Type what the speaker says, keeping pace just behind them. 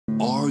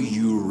Are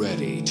you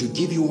ready to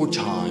give your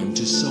time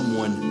to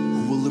someone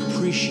who will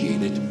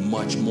appreciate it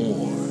much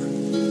more?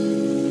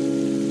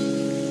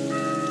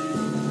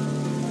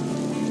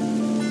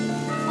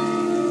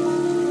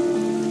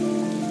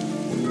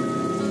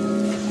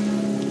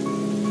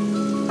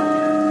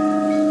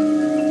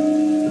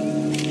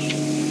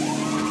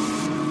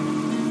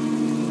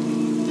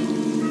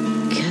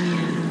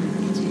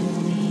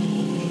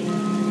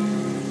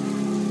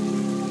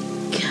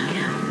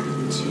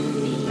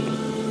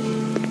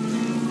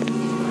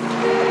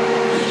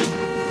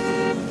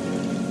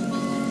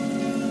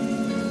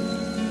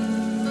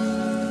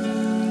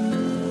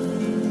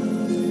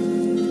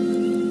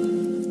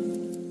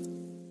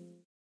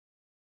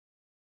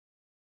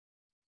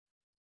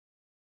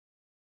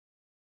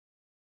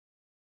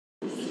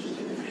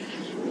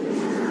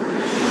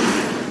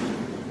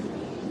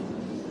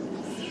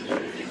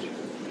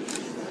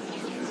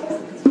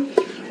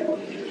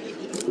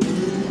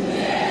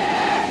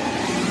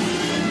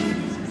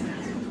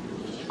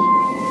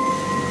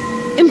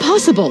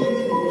 Impossible!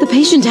 The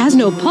patient has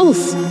no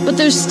pulse, but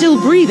they're still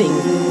breathing.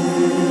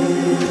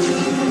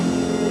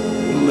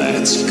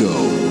 Let's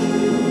go.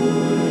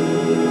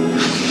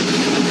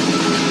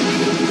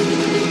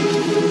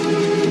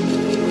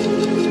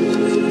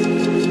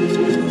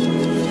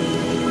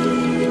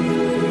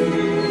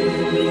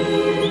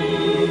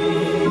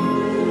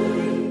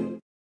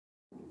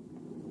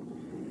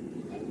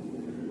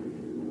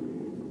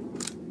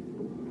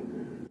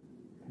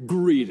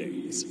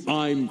 Greetings.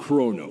 I'm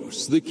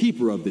Kronos, the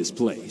keeper of this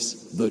place,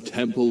 the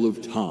Temple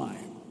of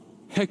Time.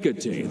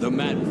 Hecate, the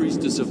mad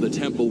priestess of the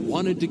temple,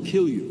 wanted to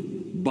kill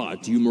you,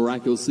 but you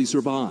miraculously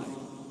survived.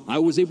 I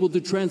was able to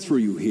transfer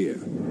you here.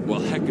 While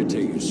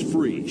Hecate is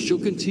free, she'll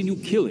continue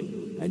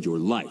killing, and your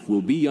life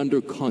will be under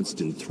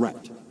constant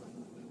threat.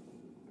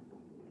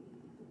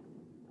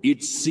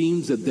 It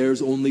seems that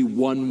there's only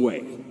one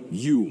way.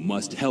 You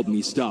must help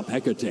me stop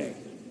Hecate.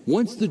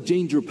 Once the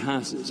danger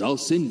passes, I'll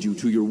send you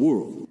to your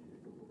world.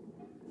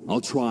 I'll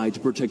try to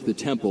protect the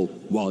temple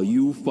while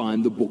you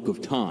find the Book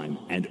of Time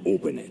and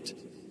open it.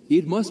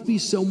 It must be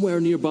somewhere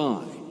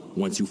nearby.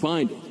 Once you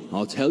find it,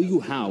 I'll tell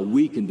you how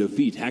we can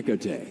defeat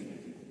Hecate.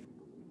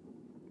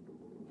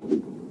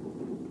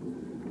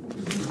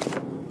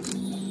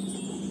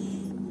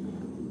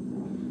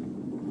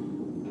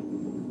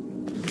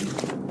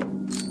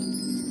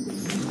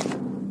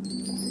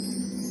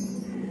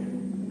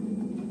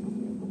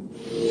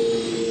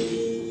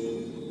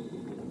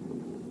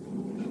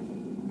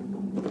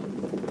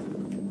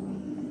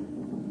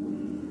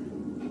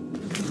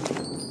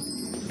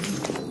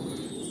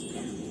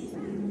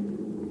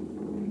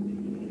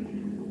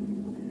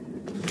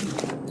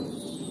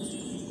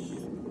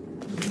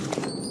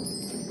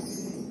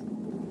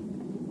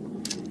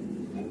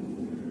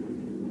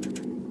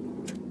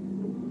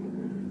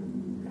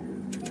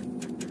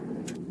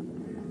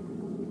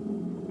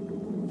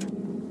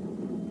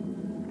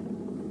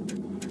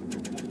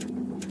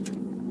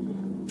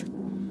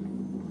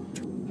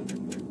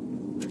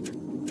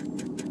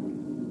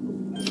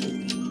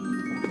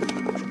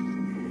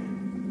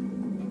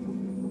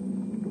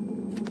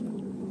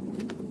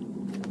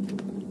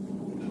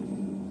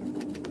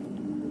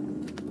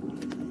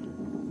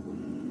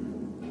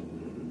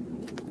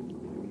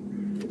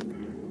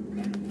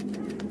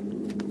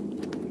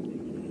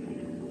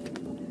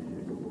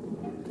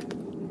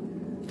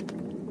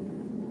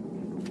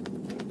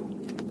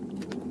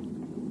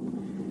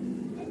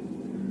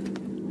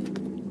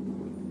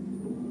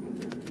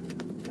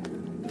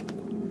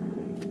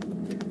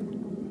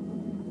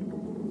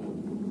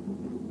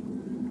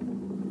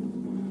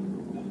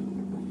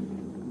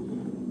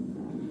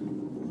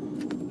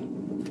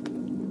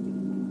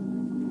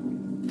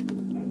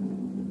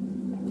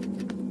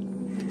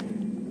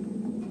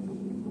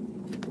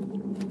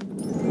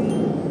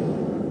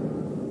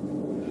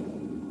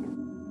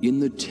 In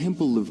the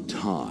Temple of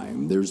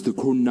Time, there's the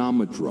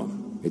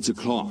chronometron. It's a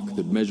clock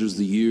that measures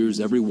the years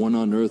everyone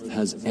on Earth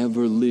has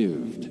ever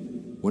lived.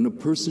 When a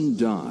person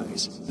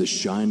dies, the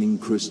shining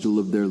crystal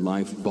of their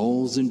life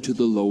falls into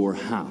the lower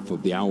half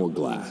of the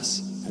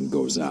hourglass and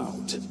goes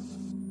out.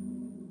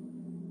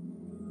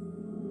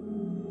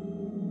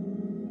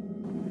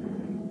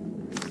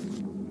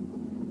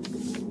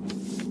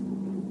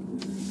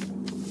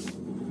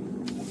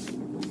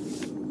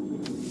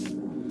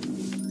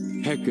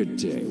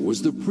 Hecate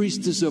was the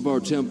priestess of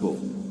our temple,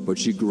 but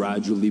she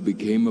gradually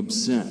became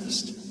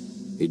obsessed.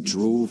 It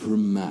drove her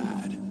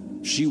mad.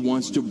 She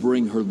wants to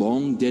bring her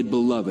long-dead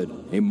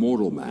beloved, a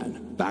mortal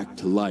man, back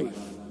to life.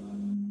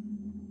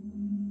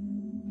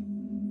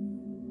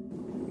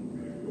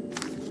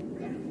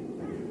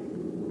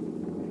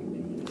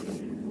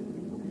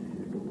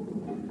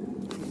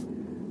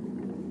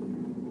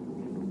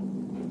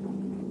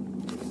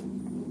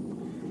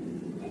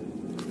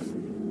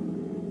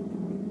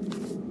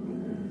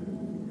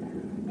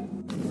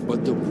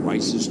 But the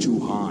price is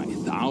too high,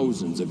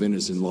 thousands of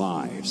innocent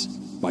lives.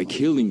 By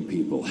killing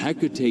people,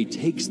 Hecate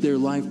takes their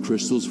life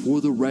crystals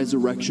for the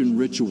resurrection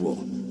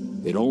ritual.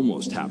 It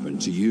almost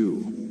happened to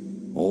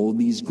you. All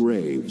these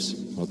graves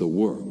are the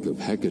work of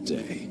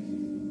Hecate.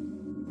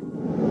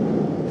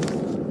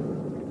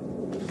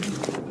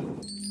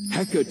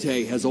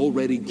 Hecate has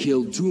already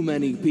killed too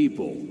many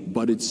people,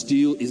 but it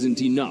still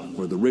isn't enough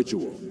for the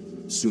ritual.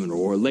 Sooner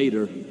or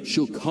later,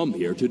 she'll come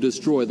here to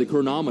destroy the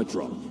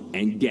chronometron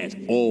and get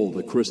all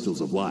the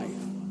crystals of life.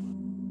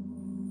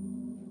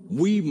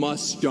 We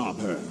must stop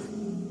her.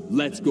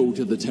 Let's go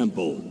to the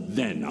temple,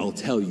 then I'll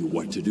tell you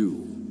what to do.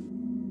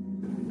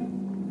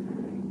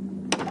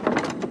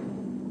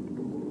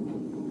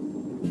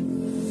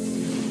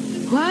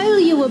 While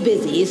you were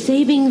busy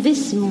saving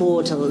this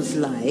mortal's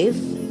life,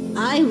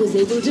 I was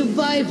able to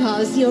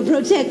bypass your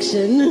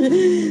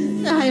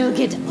protection. I'll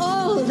get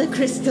all the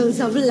crystals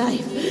of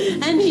life,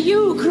 and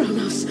you,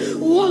 Kronos,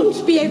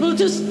 won't be able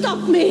to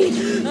stop me.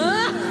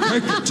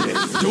 Hecate,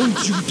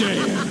 don't you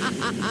dare!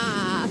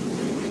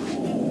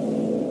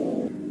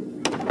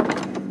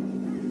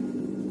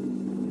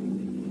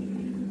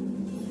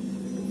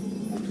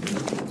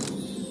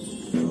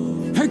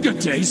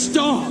 Hecate,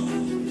 stop!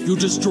 You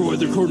destroy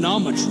the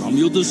chronometron,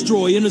 you'll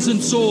destroy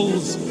innocent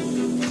souls.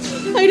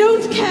 I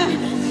don't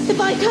care. If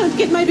I can't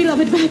get my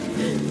beloved back,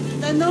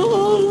 then the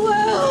whole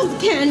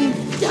world can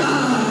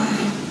die.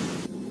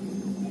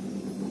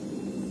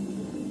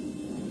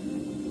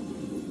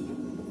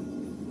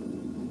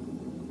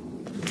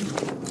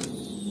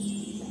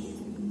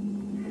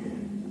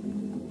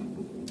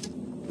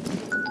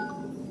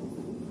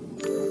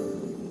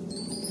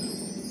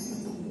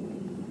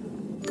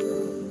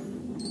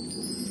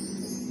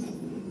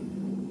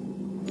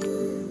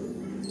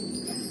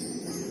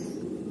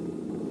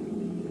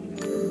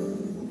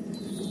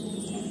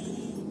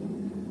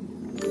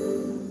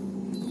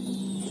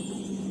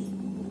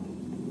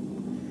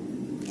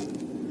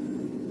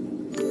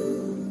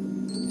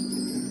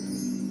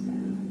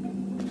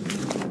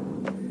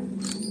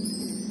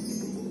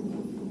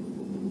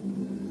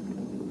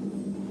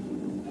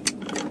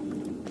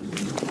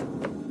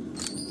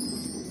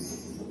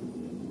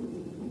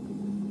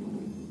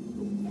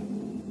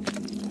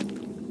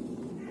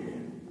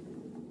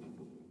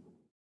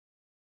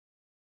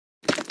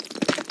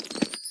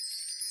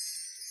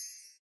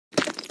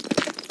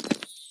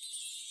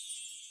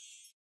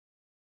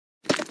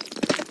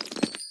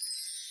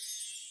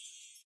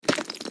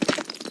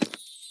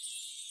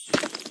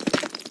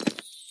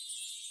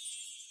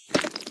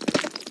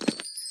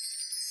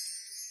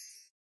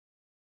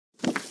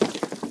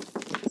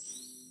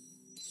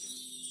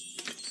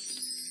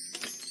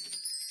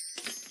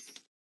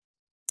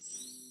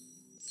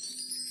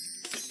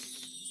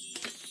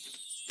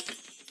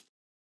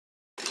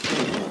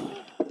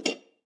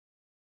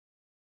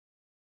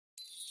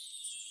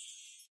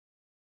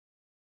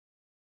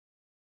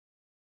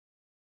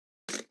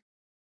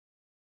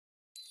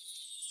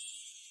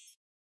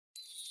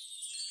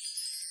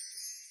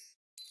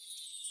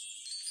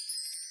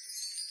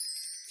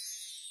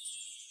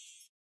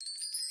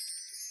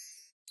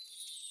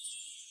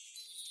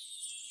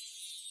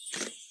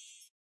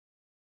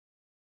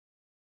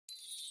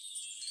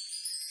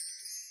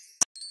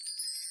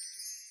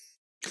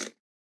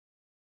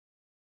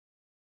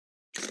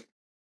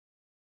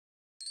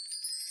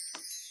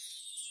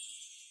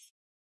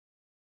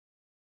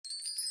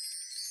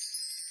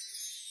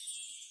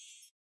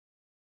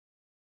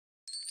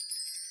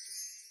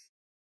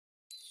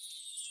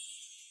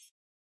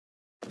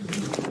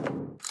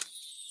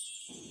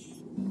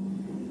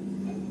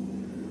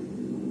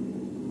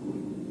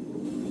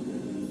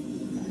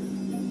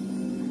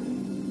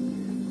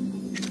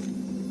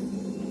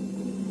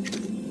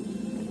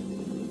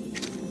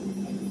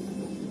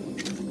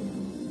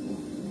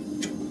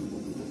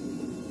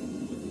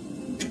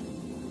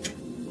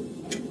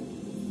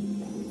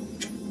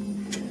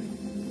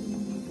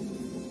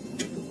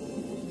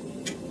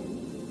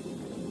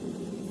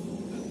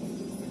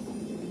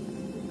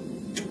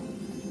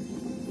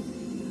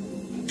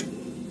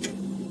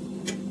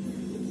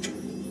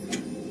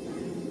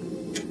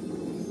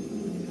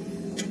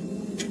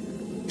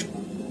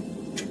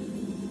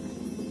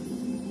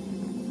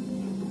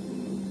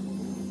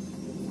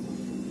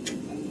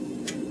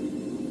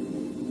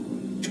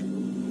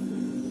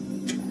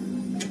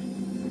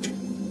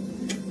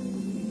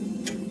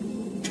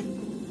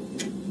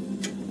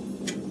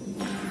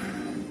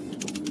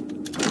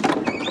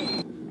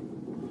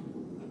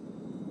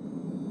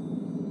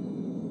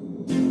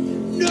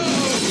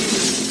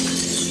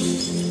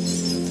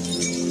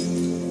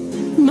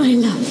 My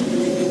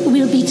love,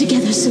 we'll be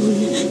together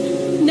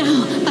soon.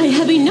 Now I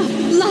have enough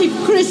life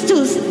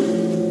crystals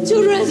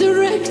to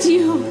resurrect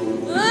you.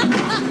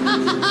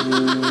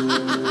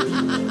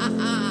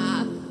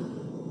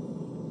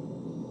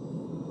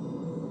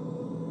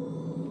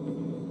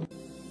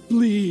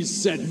 Please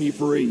set me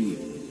free.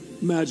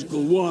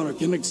 Magical water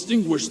can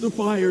extinguish the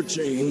fire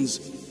chains.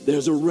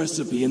 There's a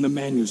recipe in the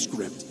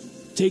manuscript.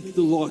 Take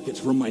the locket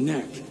from my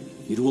neck.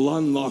 It will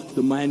unlock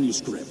the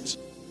manuscript.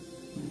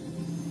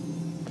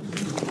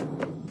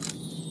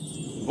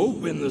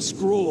 Open the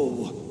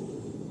scroll.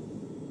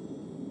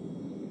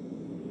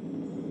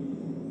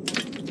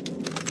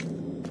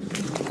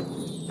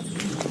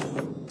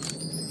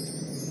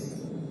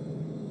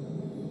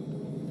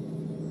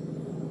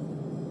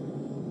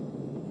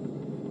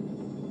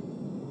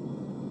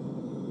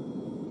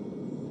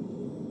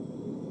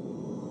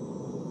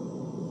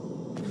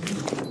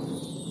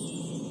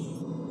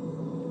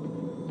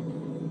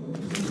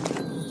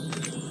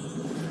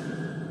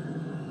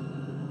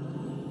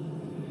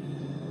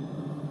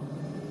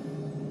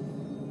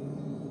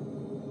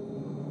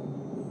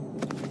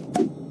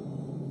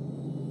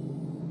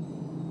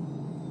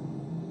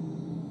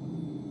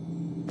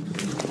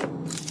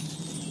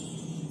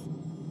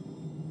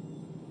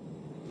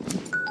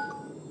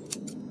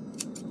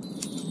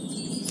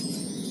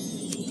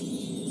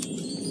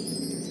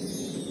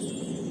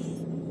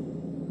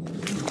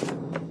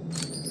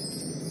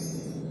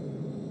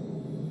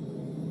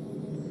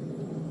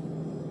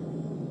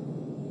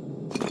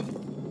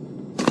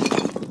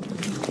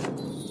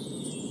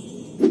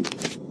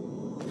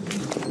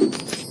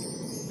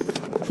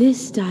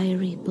 This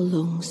diary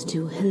belongs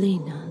to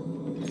Helena,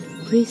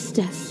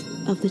 priestess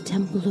of the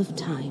Temple of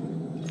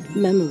Time.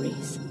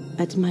 Memories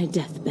at my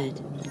deathbed.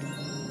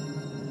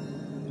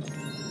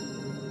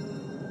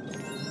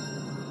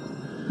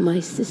 My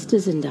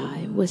sisters and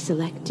I were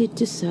selected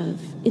to serve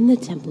in the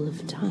Temple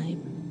of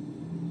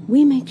Time.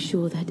 We make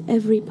sure that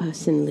every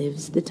person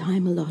lives the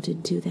time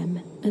allotted to them,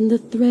 and the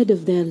thread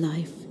of their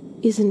life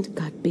isn't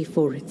cut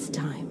before its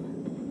time.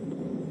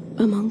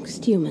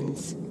 Amongst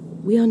humans,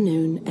 we are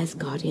known as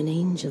guardian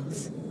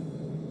angels.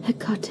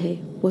 Hecate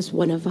was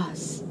one of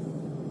us.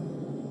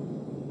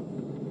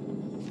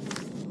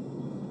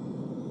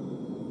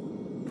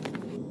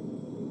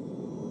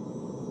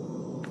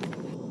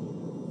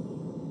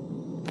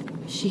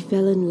 She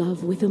fell in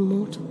love with a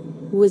mortal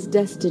who was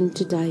destined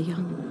to die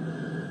young.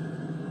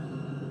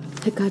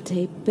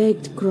 Hecate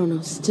begged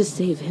Kronos to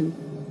save him,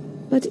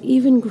 but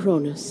even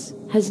Kronos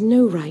has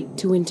no right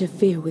to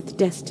interfere with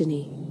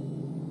destiny.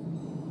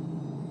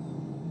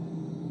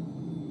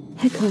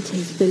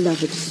 Hecate's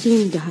beloved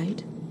soon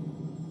died.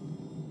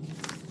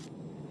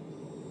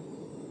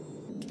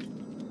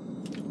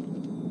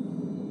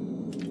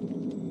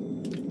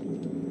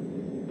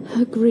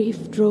 Her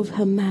grief drove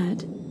her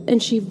mad,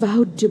 and she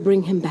vowed to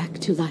bring him back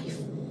to life,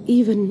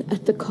 even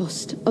at the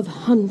cost of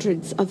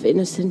hundreds of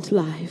innocent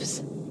lives.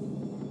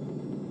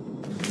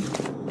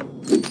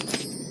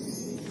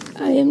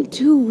 I am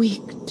too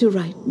weak to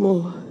write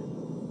more.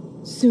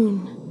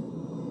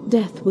 Soon,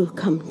 death will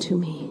come to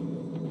me.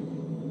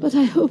 But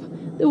I hope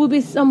there will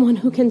be someone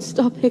who can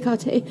stop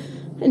Hecate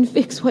and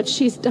fix what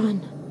she's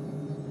done.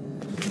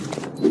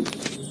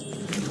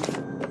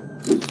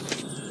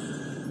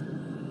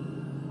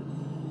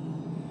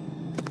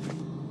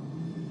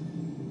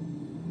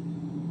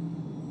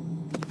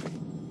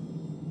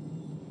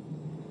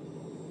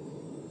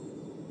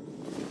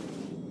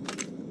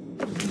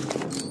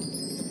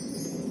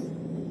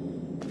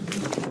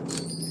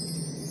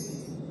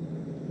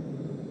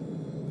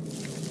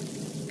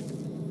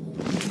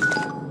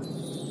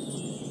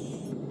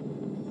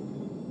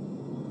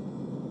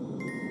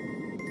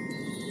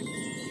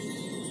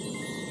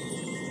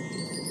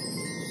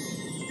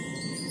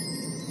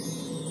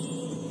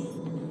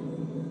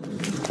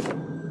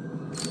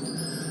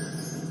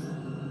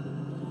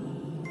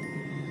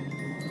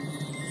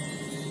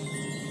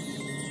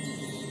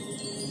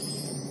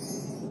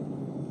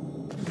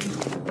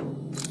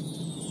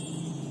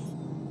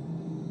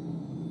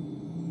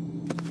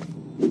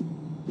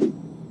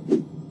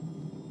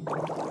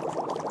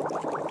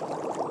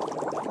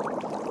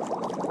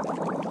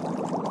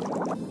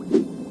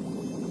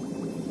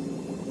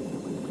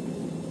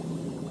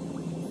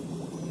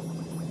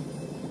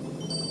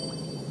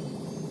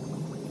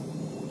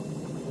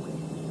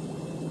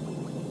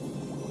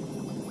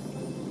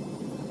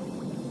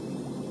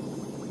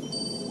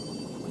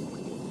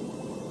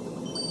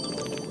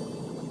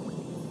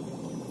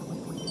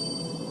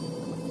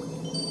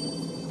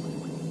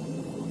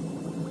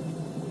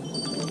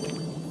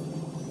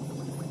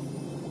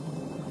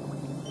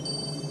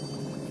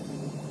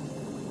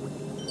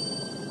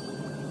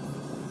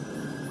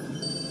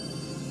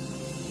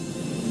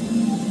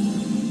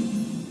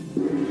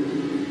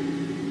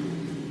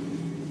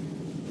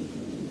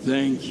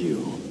 Thank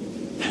you.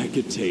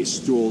 Hecate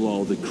stole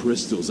all the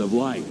crystals of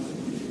life.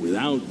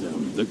 Without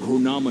them, the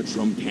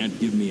chronometrum can't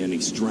give me any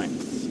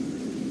strength.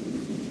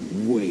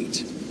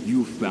 Wait,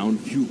 you found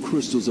few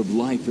crystals of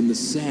life in the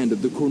sand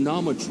of the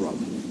chronometrum.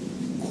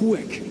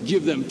 Quick,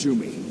 give them to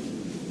me.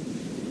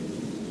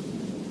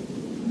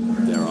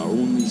 There are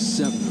only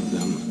 7 of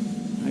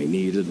them. I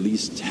need at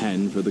least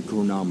 10 for the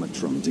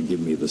chronometrum to give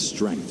me the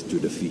strength to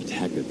defeat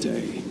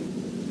Hecate.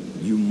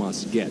 You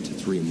must get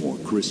 3 more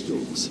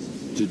crystals.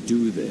 To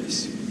do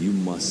this, you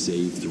must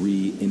save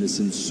 3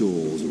 innocent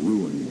souls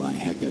ruined by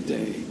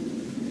Hecate.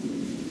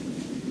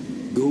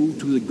 Go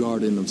to the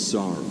Garden of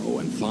Sorrow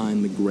and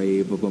find the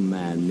grave of a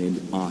man named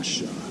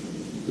Asha.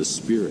 The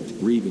spirit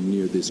grieving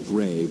near this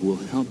grave will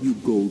help you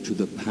go to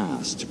the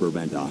past to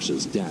prevent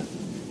Asha's death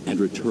and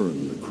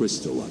return the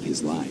crystal of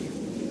his life.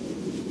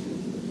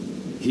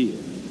 Here,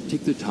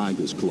 take the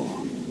tiger's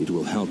claw. It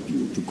will help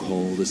you to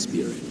call the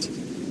spirit.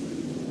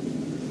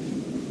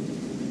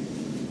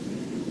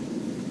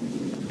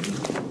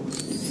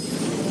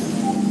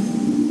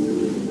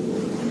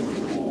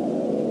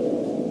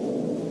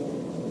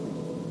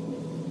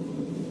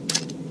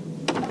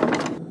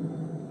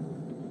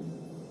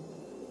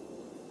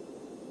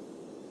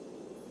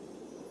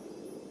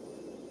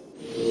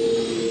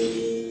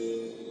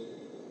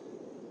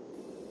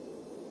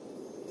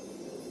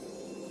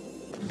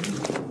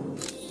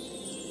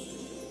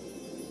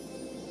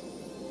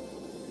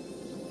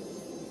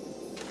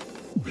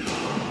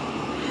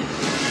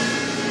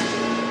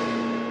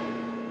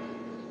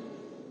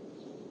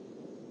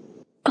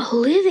 A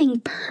living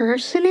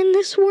person in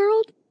this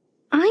world?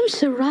 I'm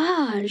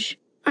Siraj.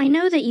 I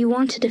know that you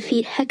want to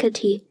defeat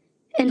Hecate,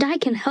 and I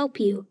can help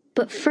you.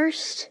 But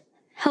first,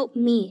 help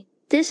me.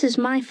 This is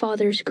my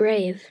father's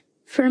grave.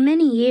 For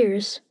many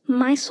years,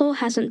 my soul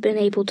hasn't been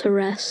able to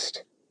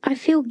rest. I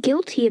feel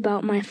guilty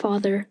about my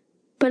father.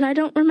 but I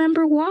don't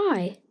remember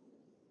why.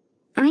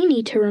 I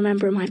need to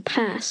remember my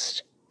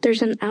past.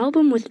 There's an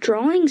album with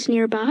drawings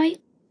nearby.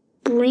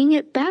 Bring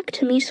it back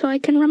to me so I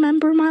can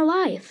remember my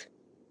life.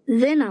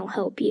 Then I'll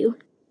help you.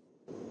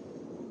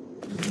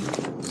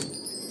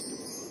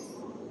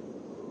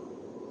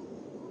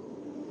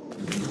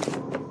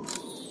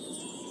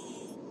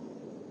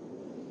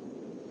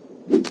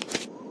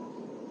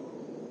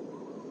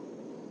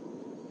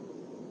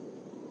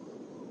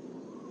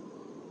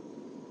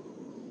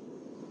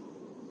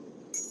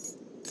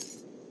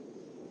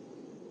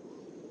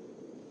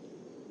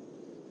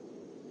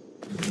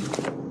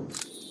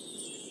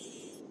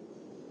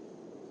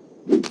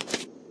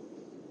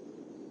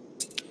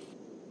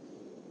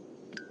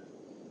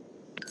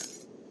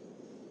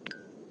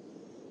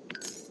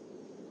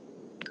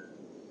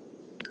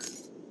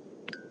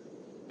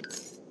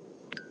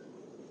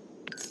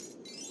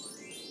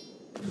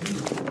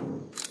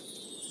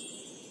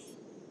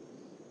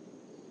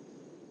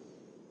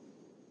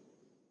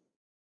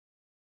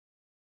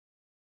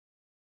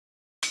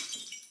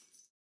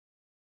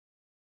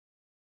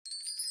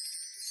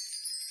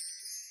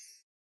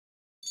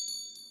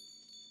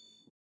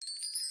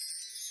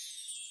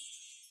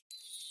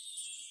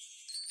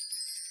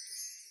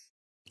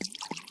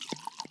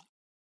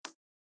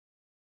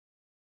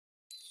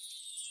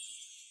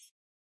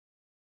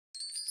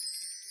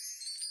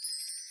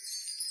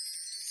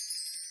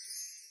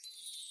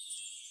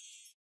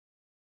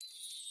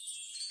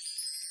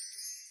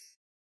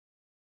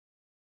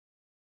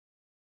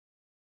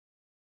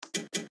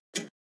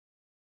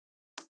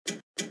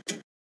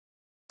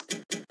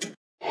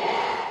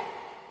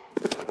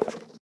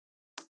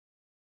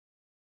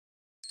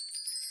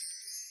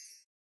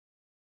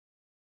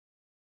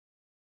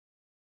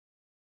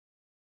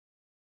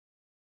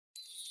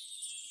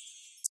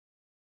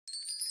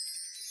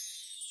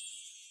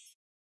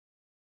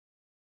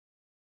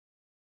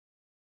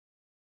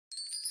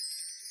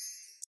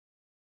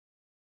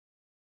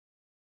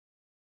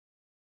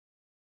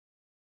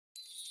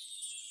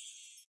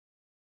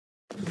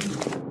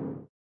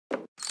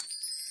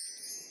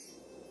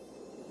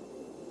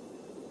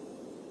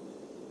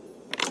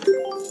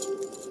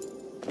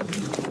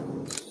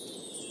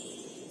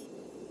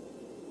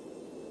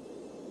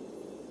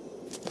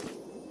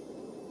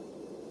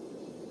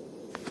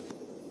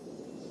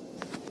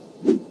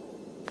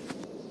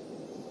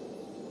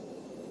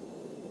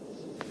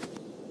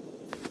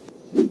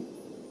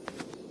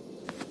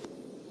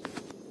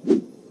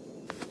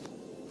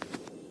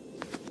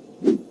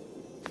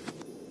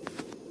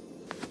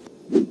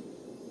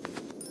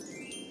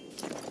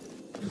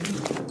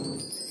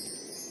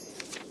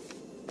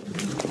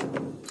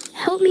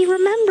 Help me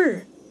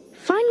remember.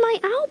 Find my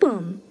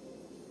album.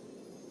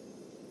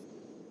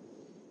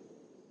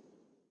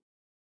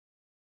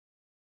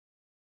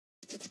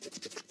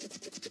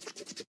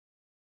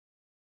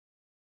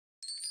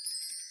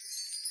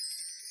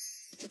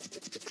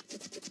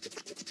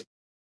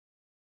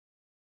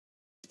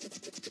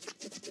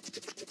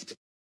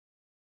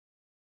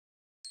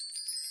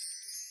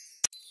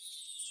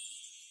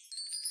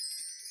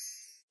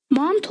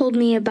 Mom told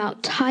me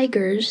about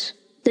tigers,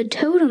 the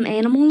totem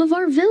animal of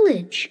our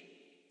village.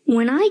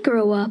 When I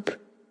grow up,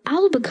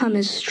 I'll become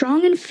as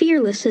strong and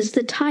fearless as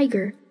the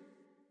tiger.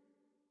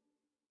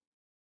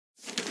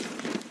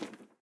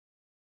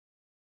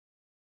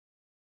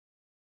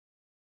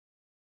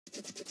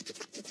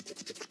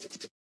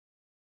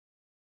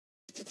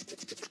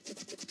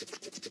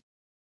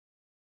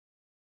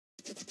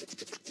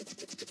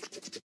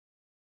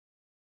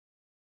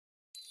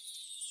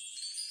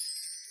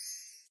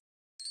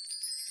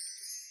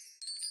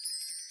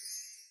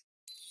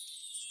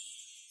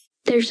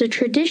 There's a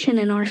tradition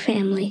in our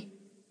family.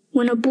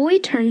 When a boy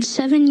turns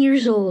 7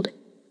 years old,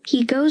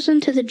 he goes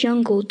into the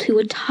jungle to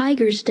a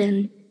tiger's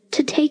den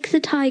to take the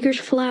tiger's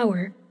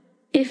flower.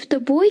 If the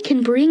boy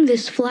can bring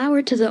this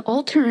flower to the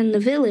altar in the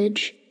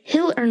village,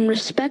 he'll earn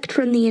respect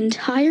from the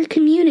entire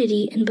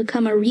community and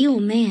become a real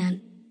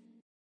man.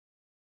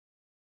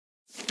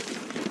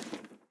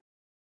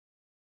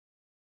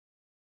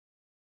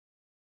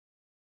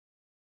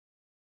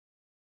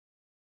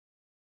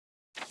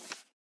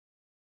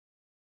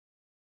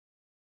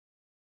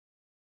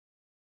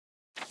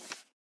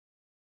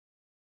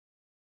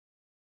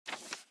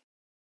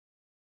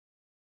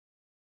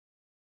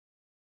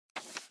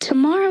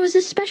 Tomorrow is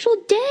a special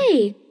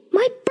day,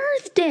 my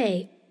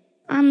birthday.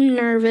 I'm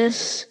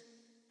nervous.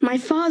 My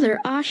father,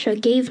 Asha,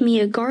 gave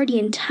me a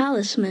guardian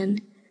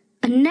talisman,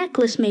 a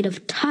necklace made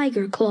of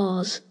tiger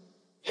claws.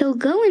 He'll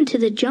go into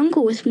the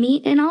jungle with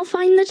me and I'll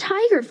find the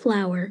tiger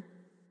flower.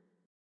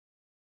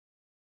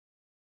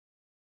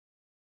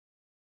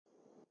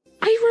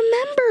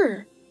 I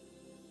remember!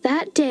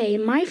 That day,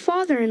 my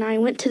father and I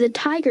went to the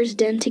tiger's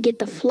den to get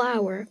the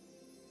flower.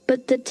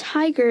 But the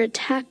tiger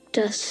attacked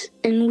us,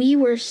 and we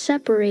were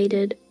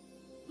separated.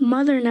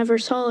 Mother never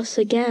saw us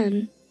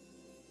again.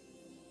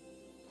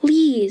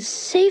 Please,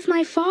 save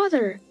my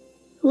father.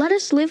 Let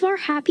us live our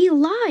happy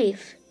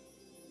life.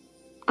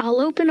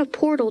 I'll open a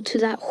portal to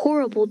that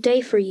horrible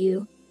day for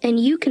you, and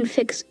you can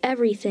fix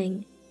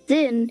everything.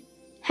 Then,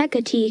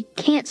 Hecate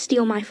can't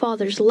steal my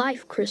father's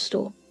life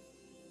crystal.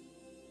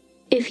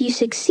 If you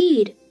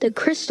succeed, the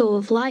crystal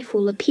of life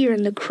will appear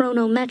in the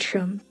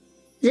chronometrum.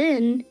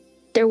 Then,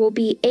 there will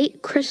be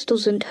 8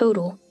 crystals in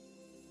total.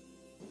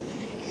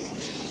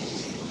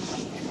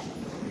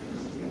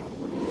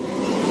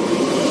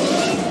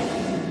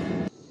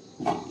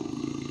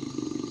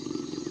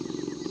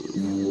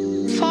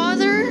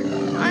 Father,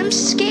 I'm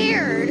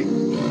scared.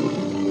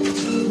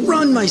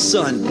 Run, my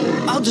son!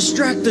 I'll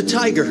distract the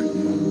tiger.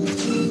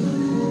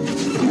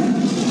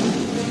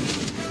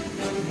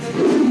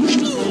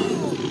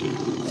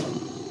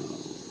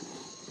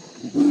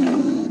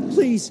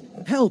 Please,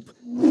 help!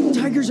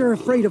 Tigers are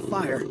afraid of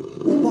fire.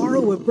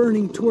 Borrow a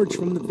burning torch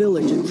from the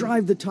village and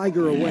drive the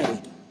tiger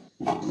away.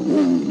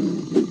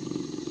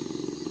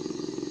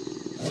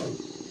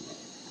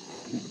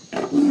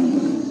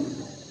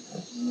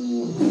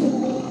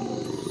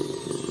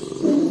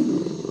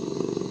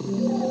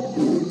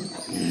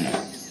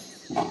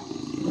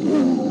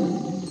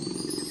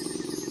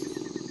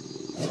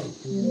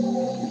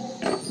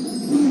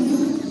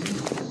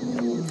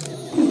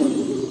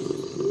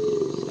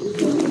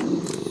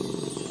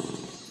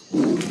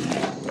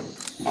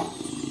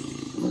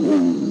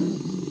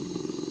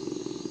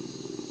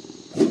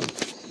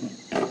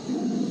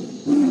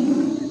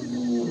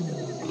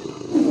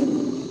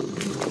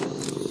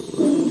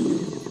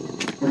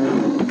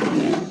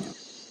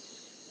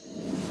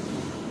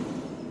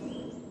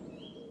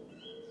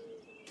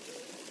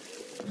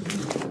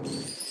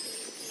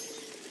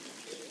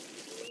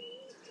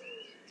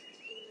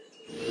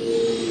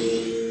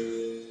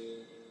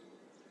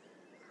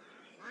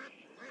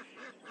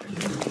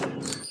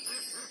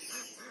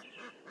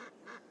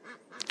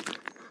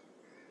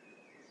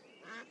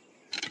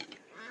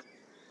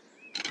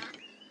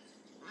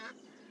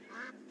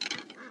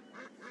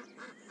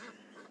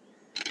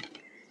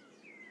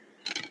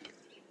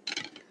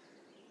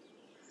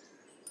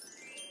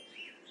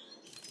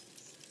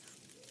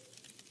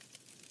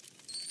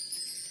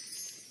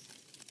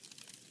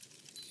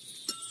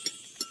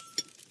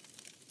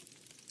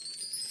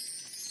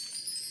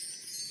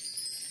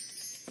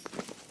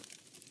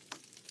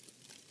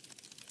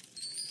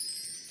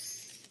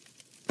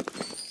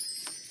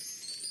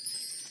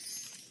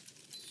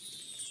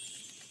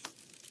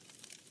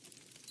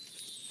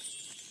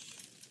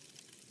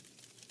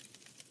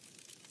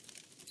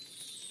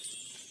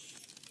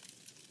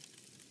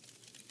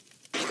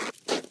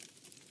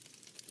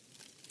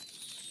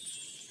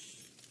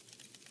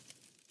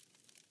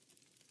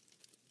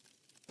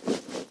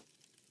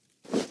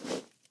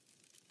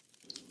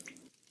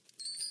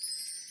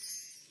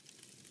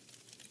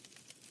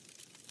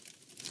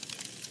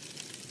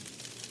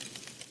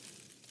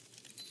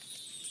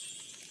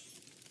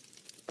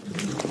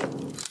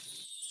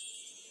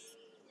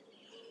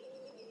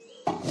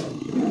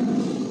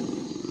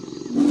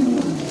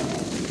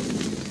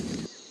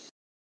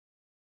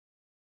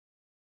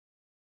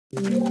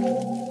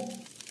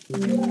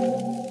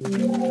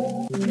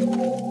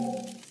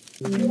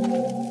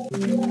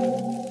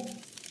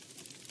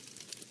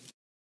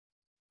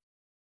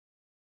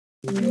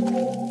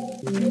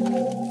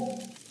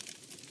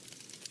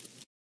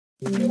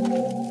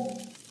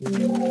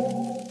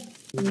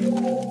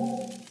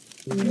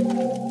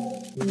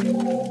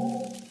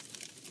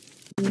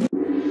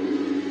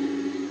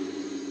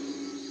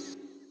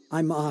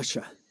 I'm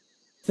Asha.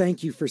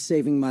 Thank you for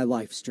saving my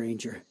life,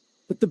 stranger.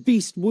 But the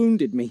beast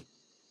wounded me.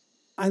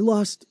 I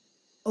lost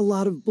a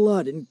lot of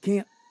blood and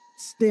can't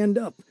stand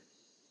up.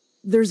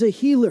 There's a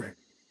healer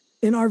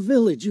in our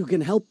village who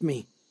can help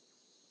me.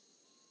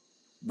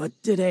 But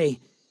today,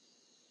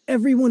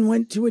 everyone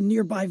went to a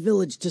nearby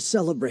village to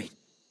celebrate.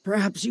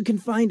 Perhaps you can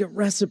find a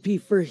recipe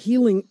for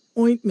healing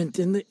ointment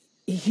in the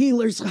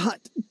healer's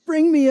hut.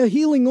 Bring me a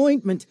healing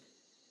ointment,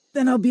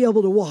 then I'll be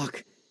able to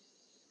walk.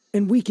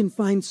 And we can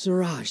find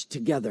Suraj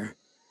together.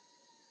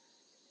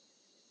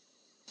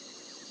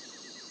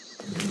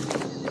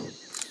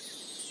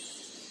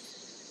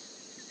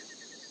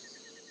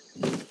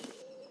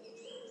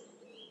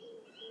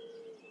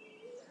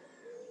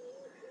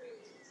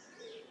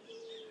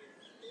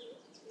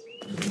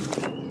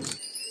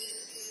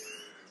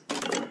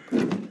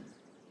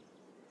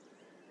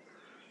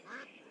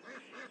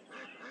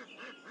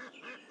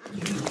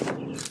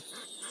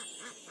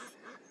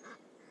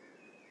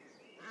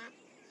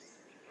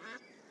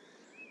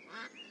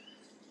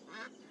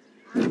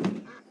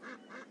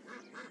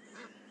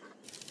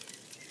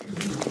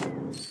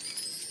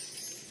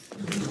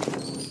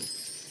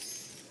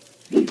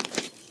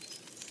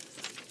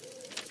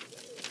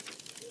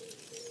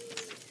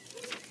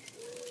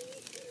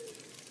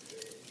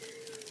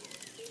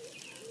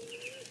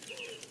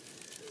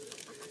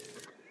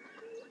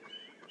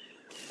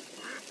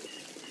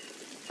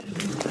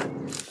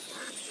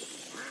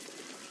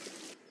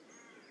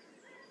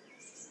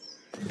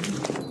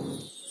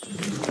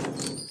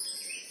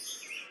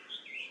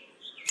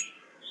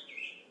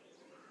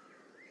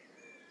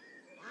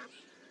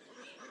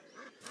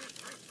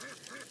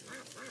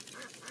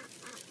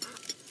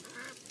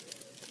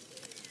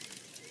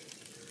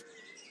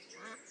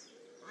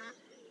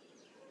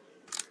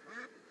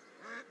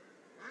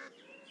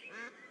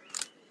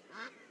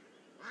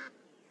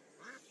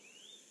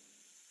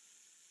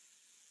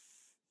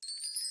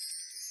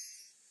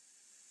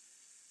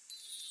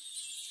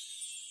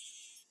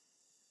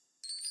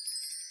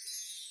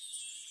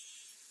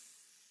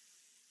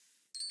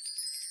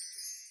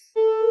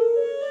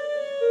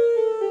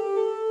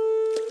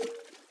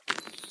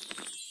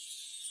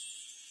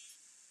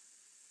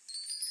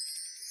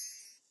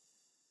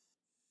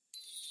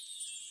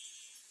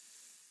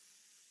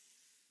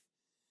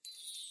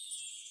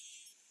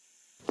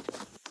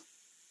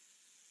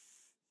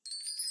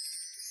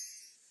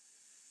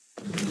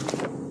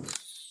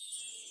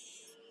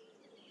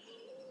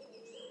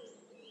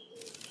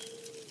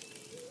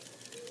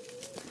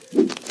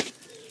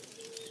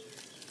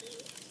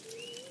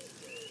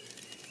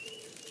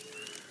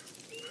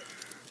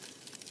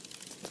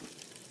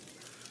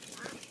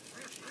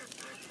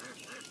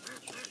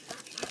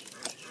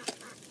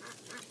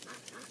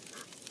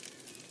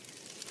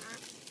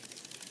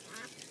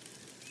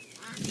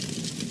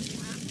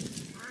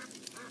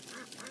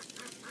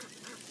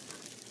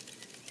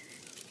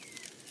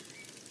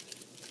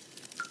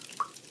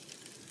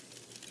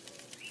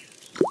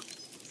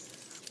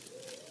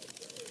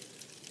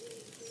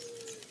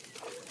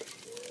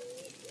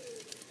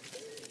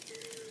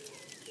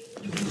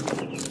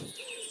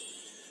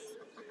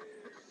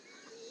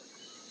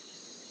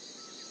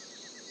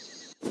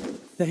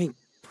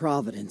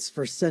 Providence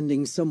for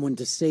sending someone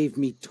to save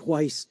me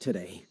twice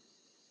today.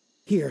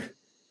 Here,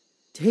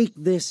 take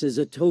this as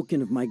a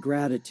token of my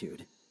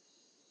gratitude.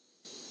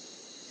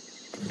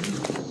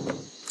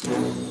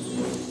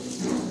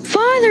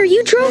 Father,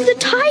 you drove the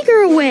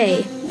tiger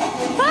away!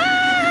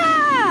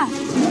 Ah!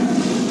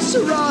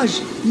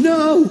 Siraj,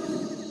 no!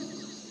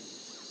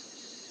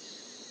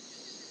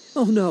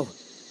 Oh no,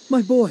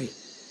 my boy.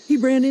 He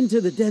ran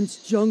into the dense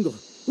jungle,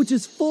 which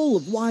is full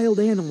of wild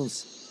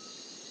animals.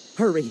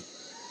 Hurry,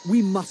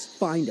 we must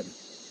find him.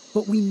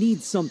 But we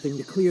need something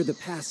to clear the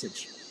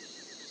passage.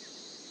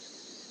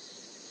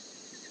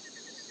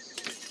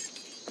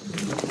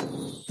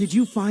 Did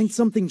you find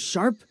something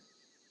sharp?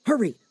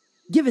 Hurry,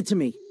 give it to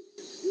me.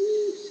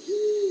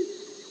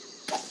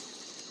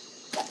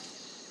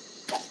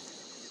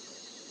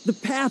 The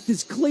path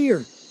is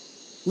clear.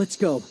 Let's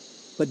go,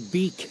 but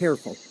be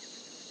careful.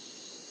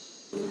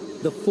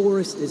 The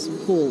forest is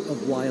full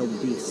of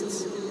wild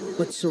beasts,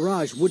 but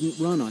Siraj wouldn't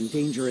run on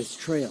dangerous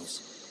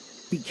trails.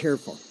 Be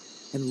careful,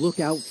 and look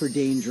out for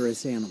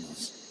dangerous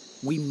animals.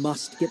 We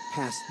must get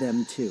past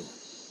them too.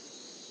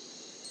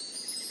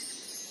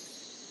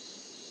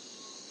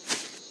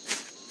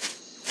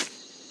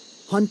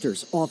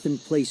 Hunters often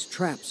place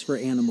traps for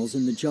animals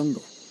in the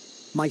jungle.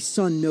 My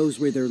son knows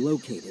where they're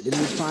located and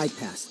will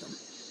bypass them.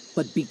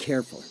 But be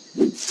careful.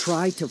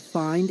 Try to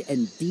find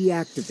and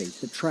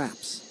deactivate the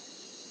traps.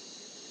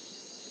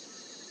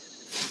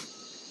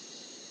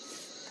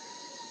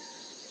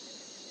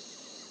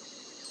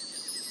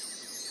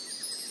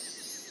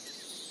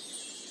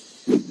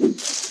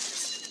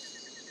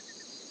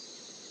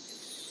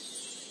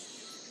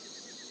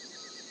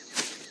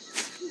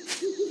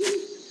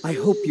 I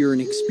hope you're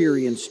an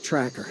experienced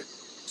tracker.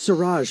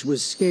 Siraj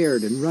was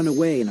scared and run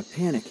away in a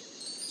panic,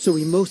 so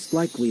he most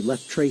likely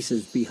left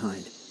traces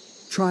behind.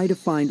 Try to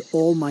find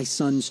all my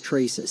son's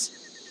traces.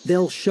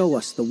 They'll show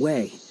us the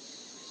way.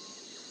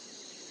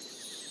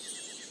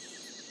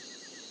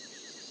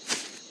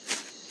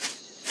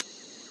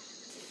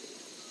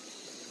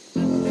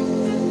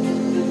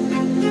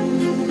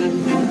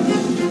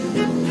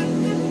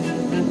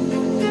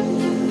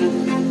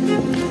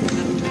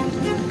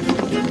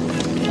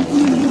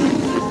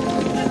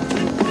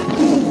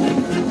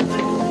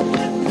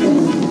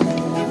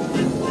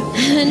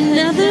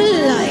 Another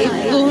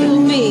life for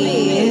me.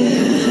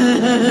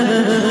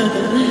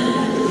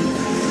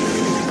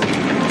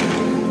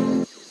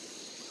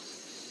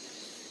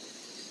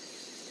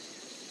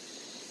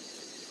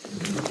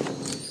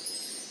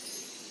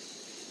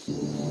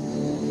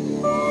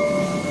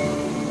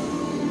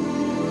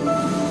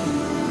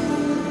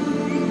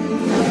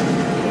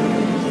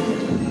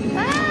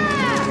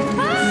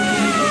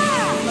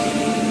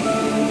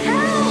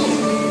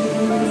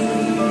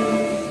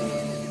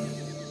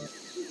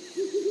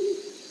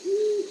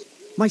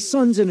 My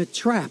son's in a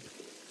trap.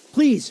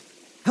 Please,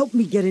 help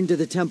me get into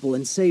the temple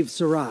and save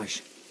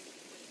Siraj.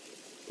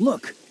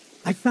 Look,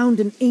 I found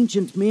an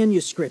ancient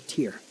manuscript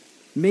here.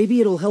 Maybe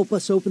it'll help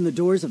us open the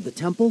doors of the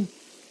temple?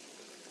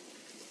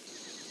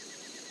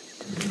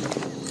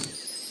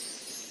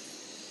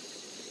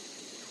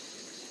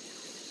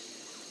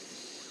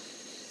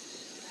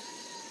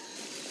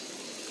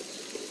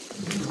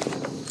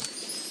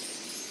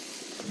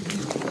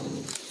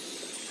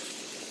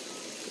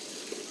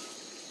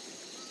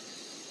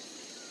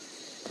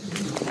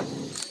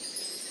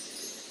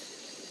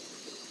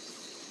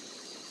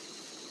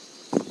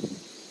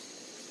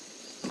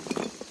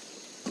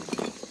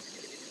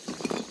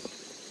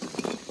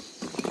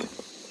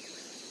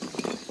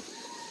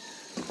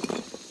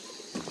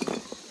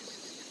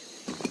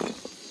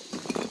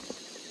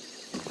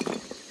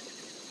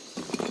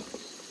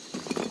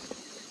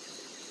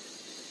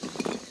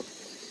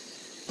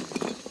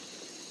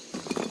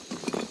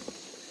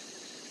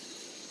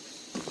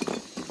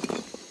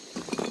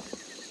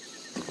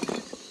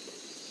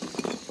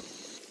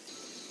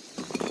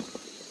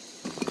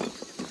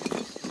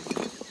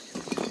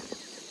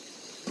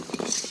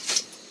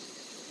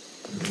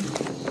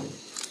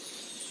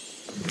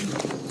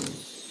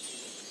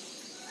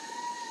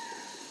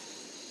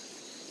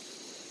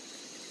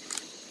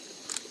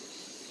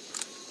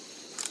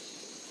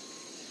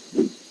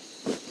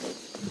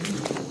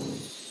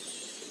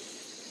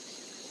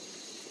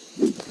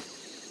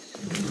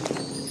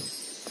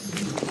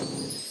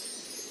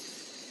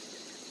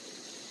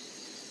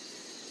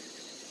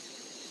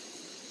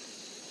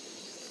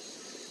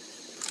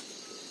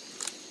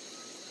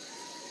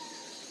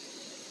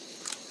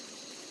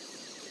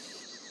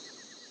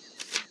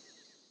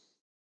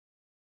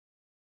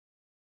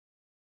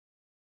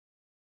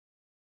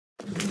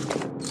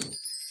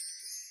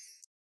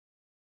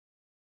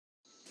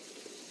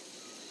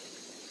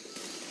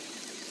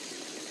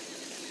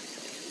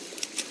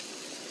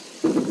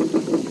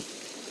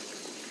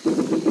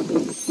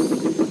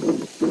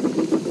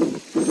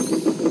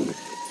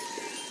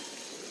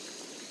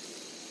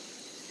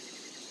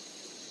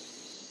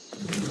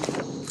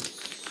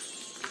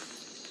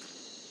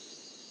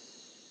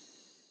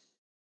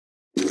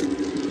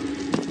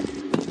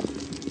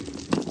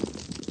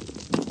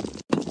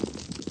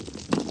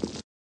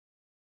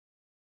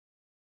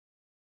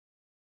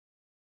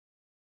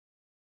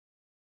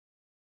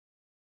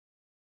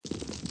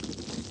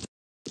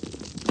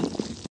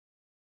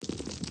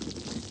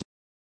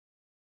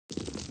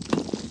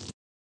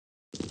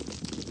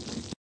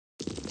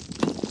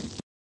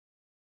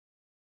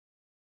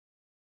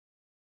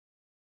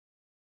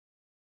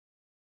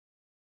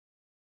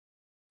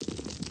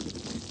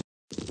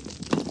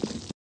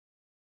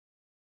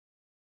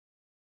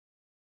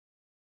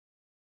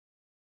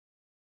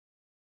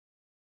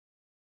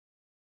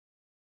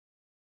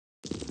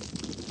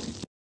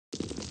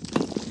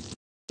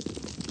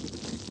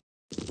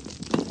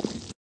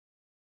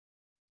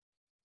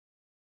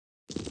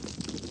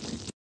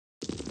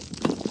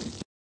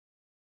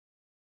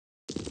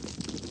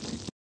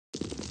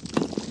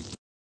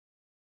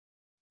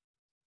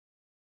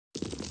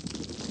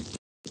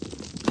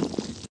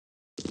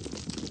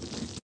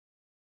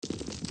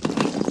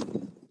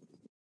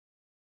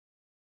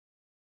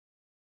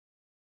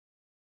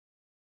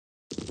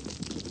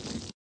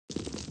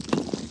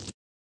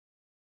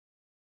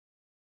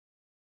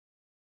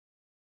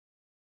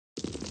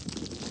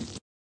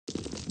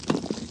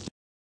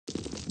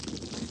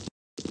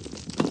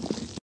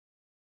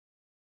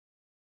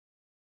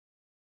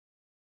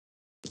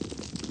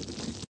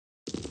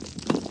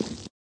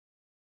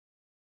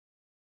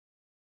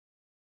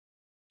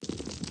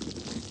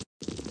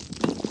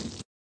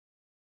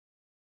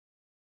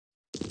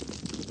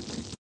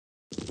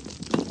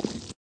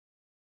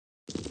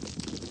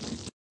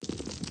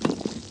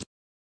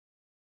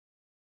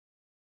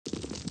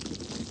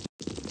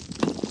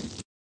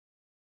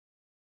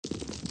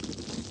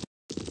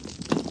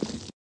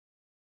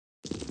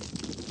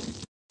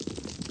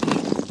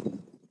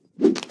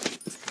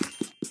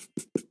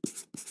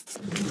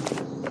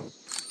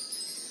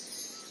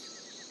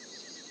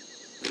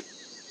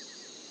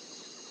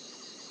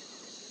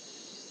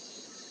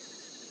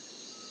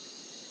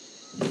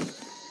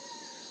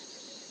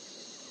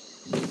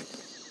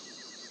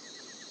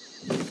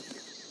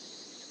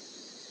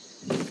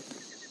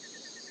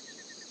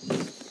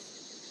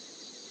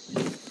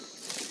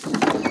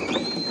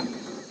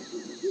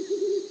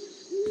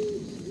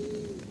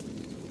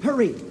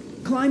 Hurry!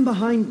 Climb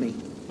behind me.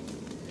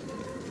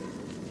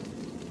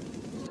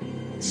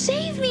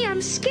 Save me,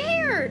 I'm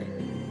scared!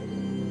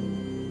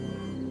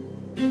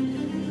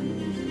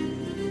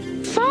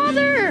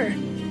 Father!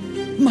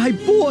 My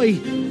boy!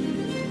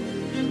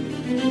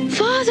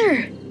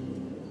 Father!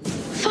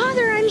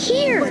 Father, I'm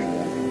here!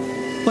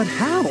 But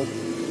how?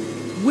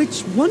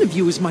 Which one of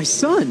you is my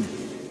son?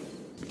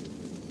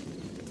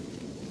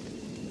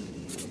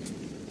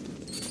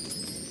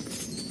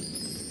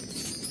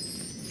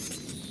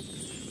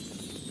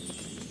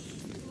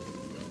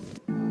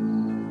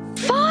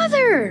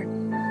 Father!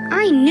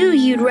 I knew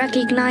you'd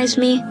recognize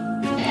me.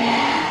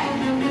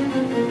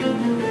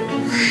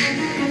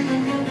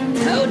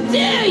 How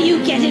dare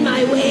you get in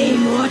my way,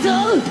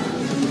 mortal!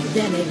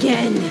 Then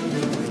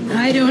again,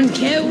 I don't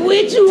care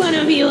which one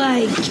of you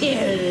I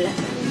kill.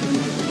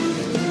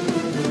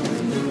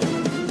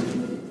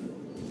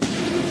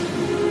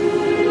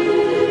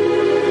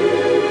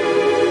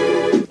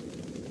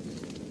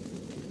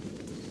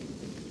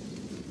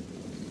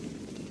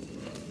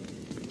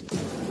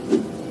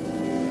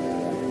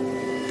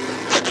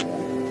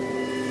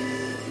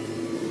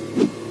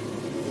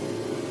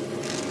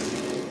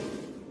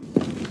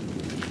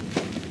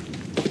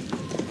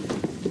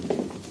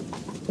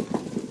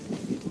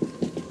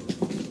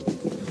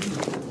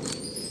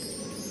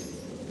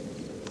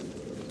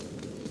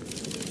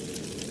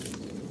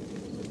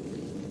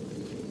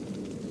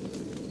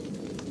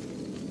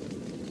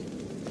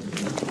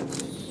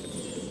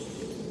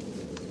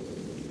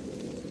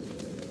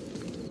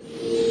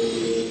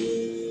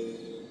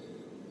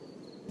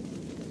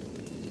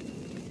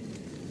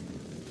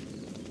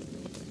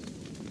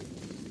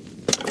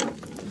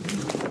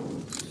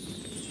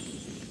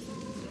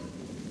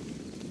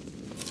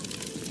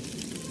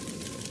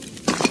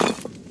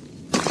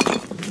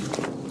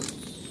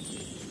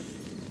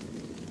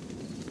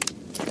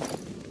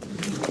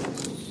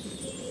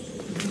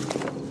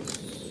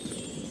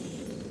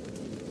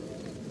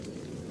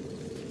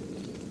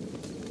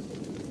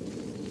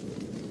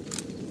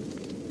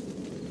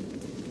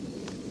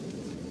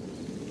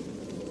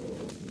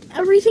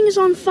 Everything is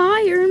on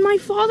fire and my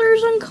father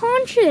is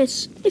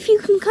unconscious. If you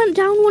can cut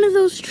down one of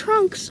those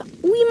trunks,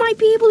 we might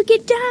be able to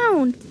get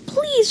down.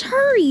 Please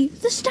hurry.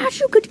 The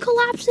statue could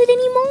collapse at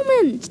any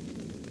moment.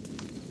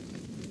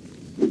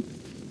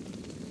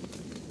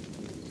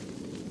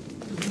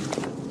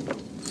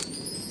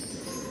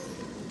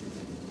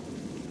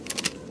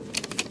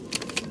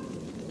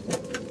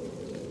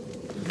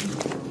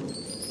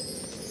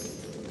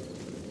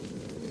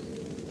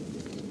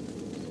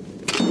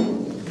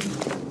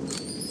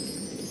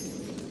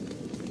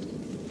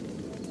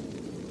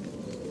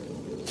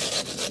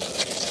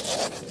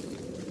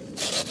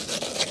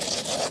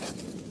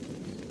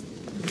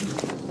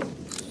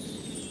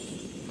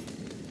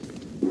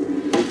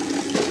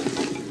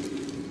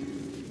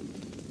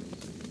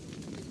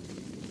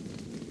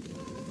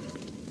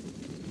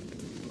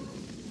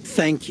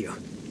 Thank you.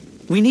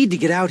 We need to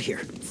get out here,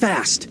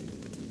 fast.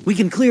 We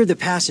can clear the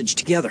passage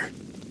together.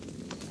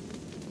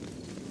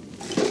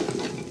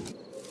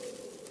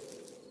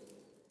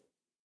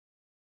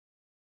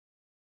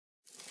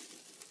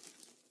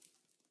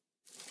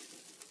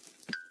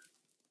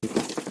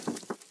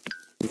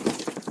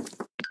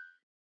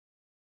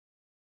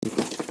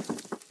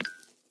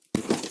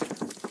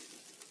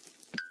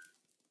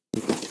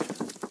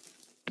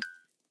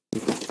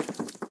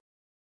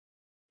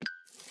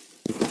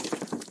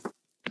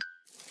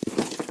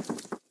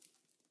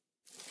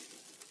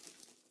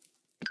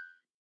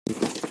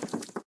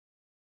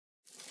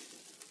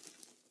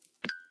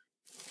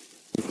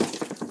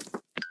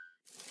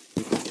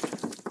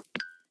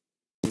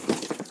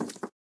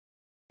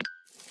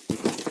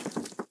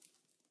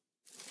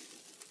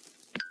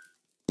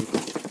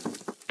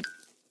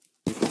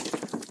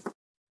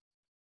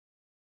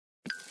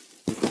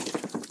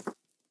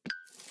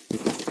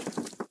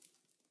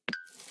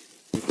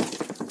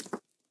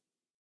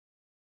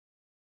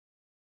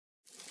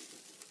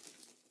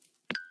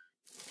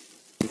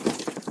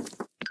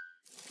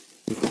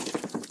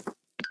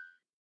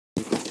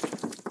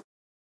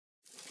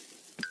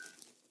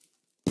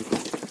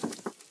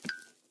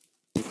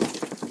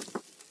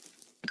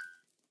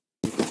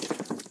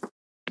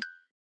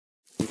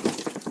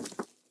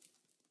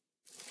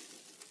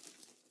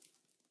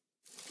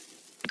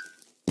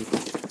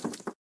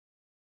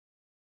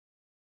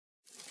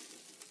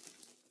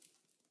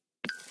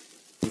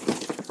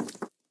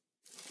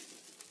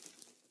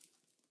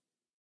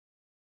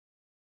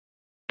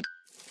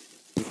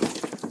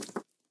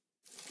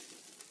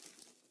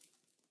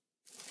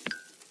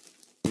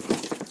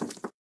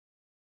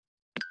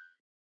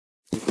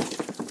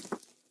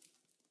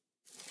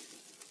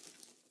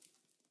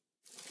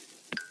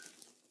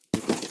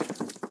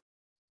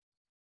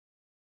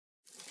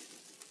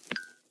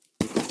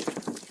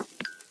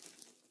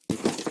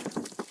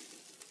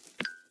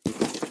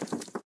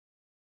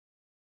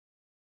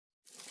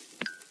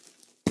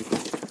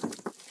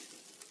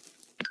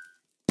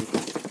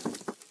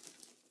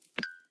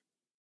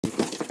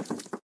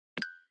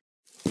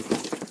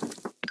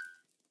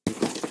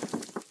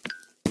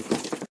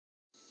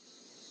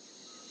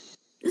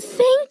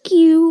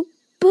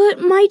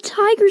 My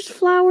tiger's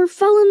flower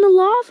fell in the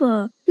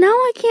lava. Now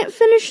I can't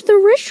finish the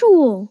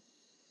ritual.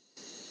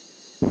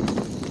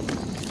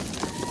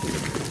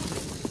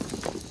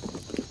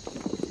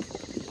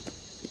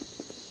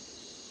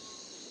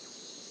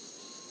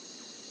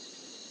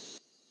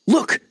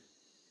 Look!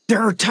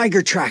 There are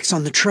tiger tracks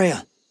on the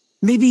trail.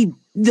 Maybe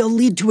they'll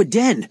lead to a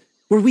den,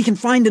 where we can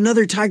find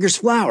another tiger's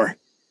flower.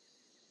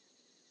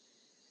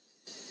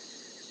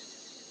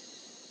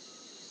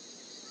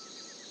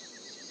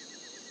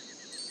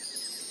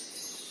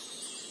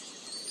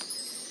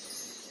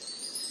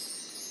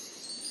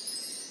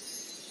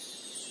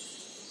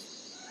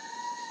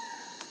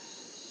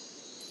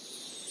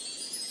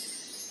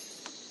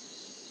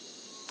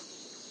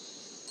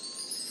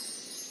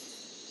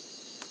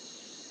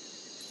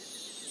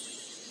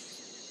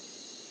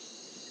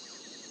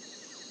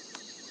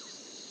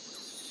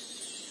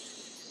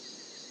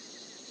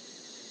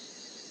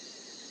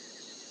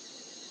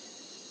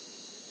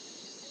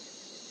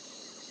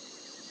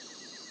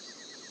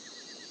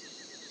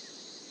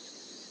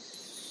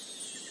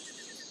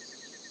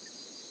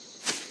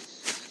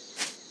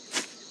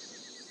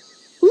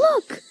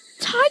 Look!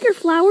 Tiger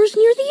flowers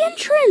near the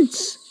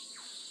entrance!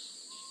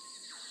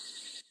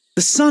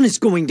 The sun is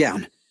going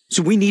down,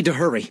 so we need to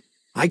hurry.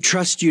 I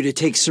trust you to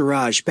take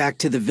Suraj back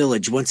to the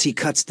village once he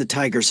cuts the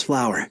tiger's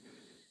flower.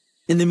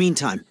 In the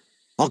meantime,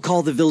 I'll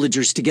call the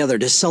villagers together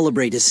to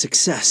celebrate his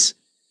success.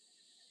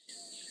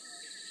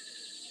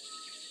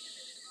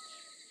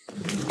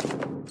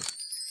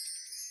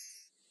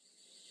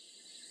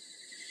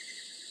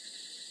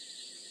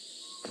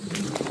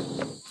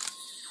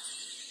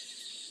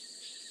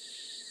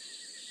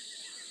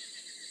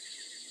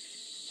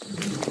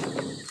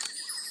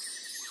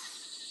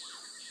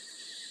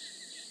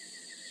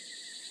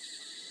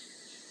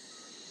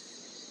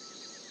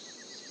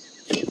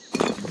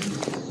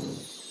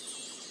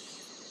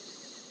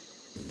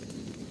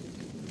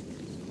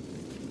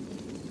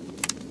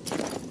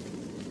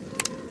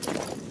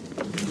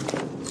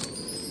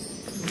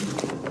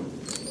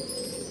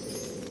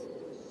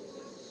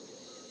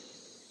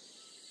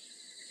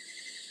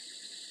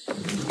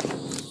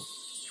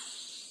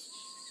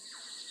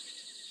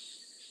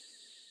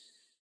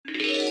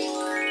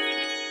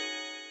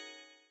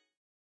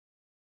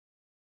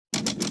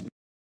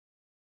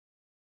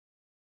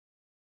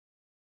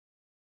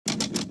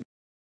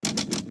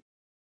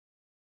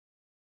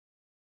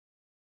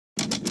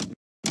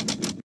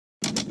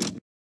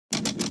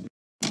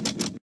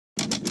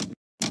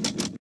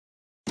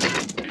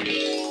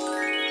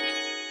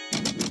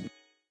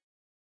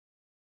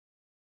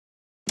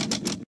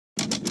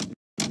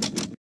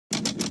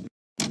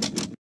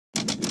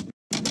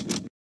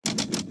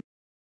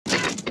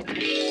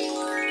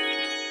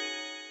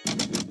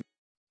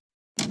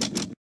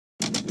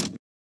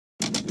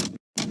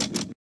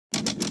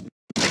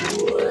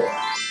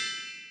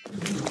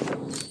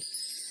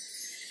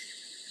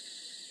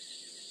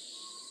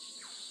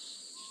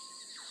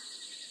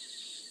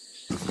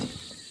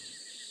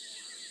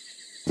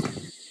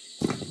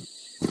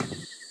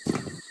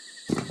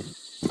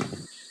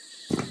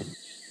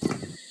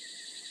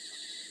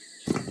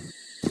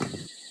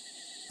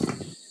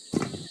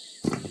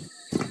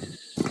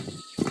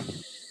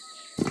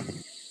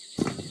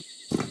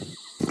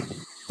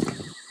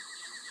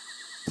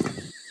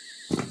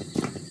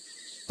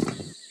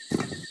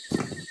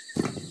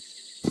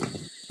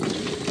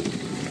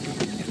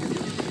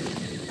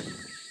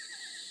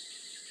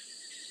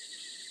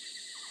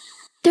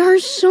 There are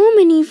so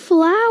many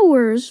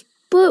flowers,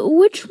 but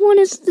which one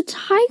is the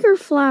tiger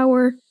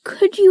flower?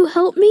 Could you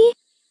help me?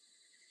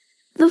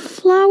 The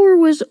flower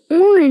was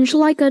orange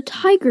like a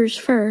tiger's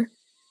fur.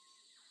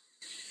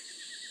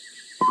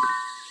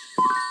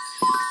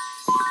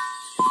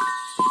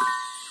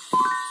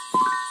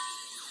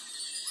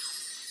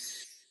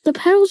 The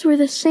petals were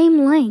the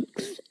same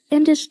length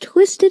and as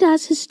twisted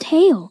as his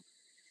tail.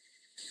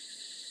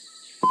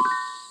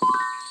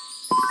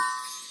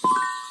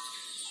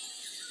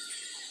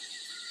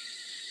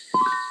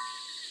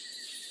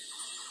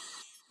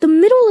 The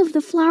middle of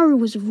the flower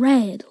was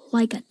red,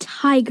 like a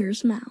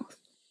tiger's mouth.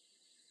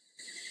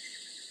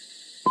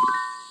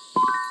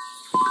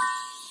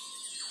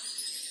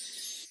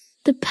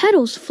 The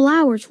petals'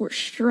 flowers were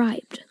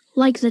striped,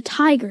 like the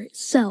tiger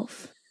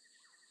itself.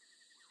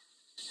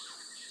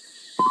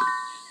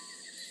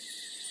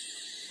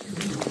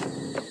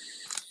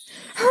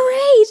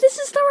 Hooray! This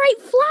is the right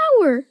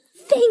flower!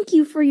 Thank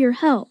you for your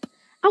help.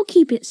 I'll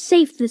keep it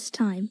safe this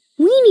time.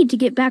 We need to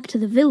get back to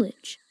the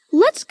village.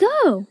 Let's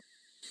go!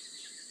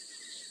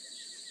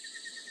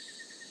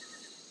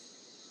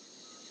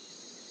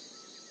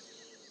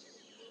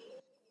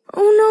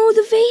 Oh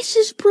no, the vase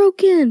is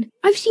broken.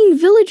 I've seen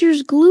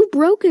villagers glue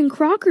broken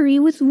crockery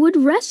with wood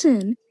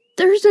resin.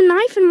 There's a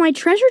knife in my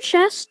treasure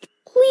chest.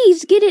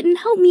 Please get it and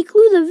help me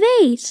glue the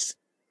vase.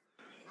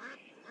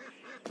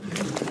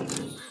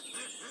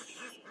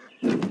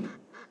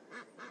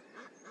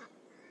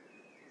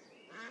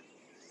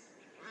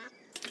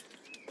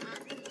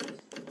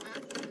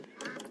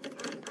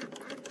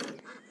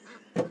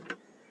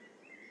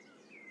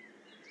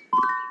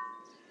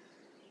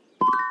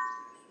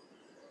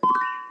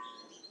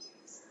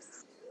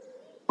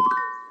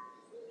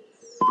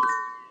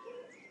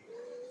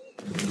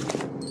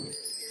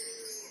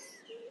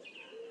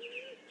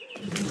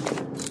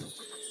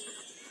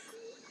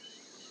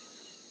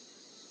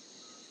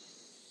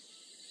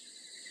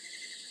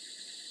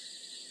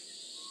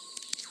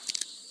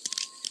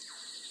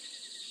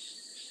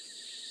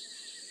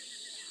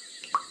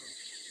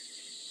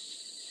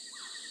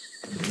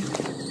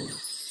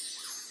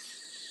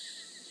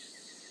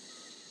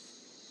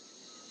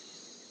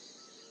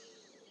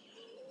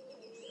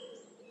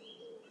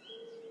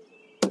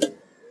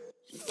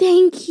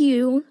 Thank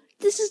you.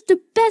 This is the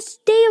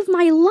best day of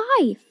my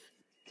life.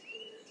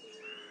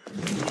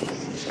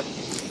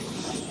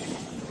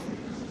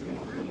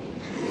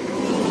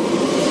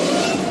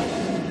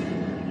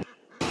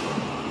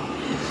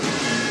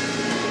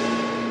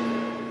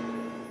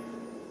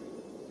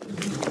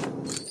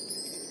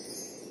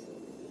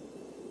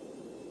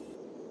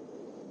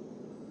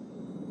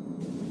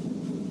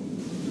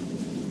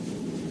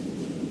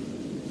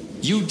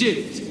 You did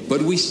it,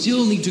 but we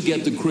still need to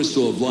get the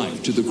Crystal of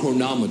Life to the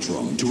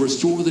Chronometron to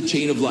restore the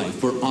Chain of Life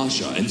for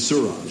Asha and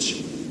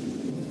Suraj.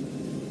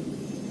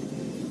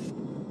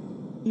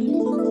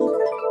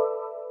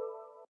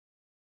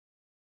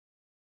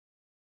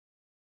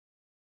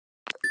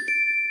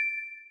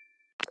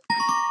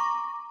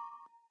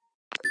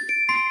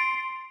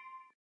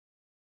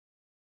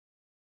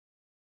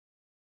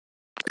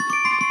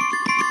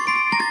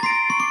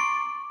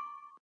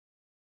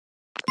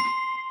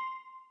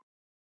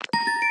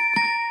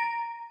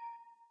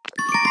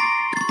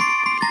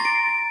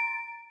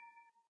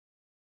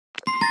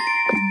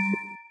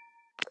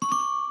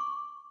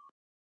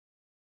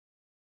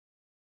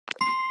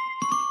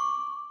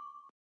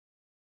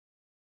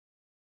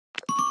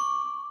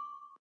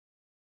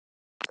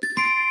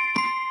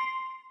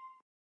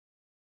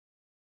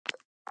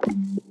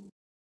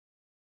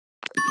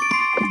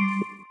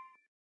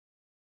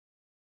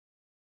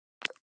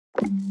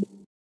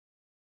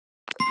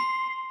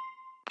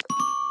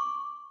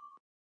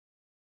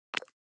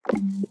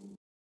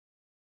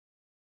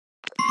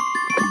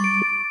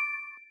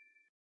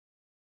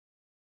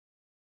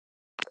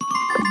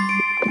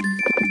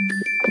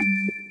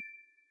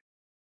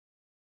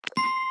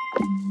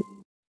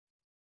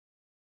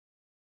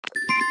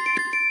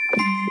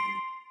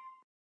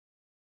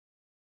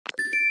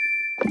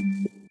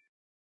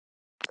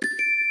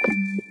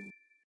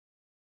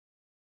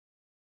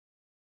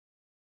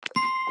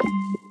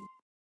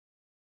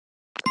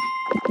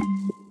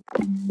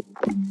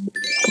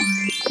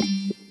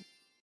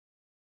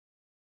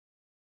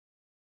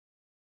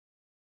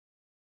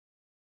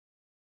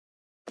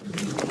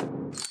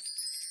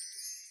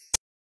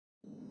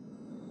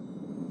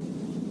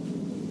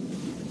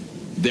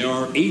 There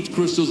are 8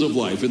 crystals of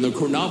life in the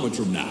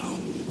chronometer now.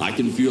 I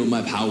can feel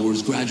my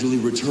powers gradually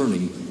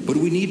returning, but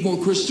we need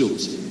more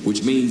crystals,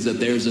 which means that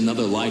there's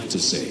another life to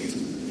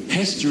save.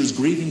 Hester's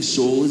grieving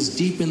soul is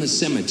deep in the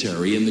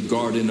cemetery in the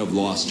Garden of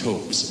Lost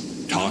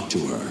Hopes. Talk to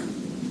her.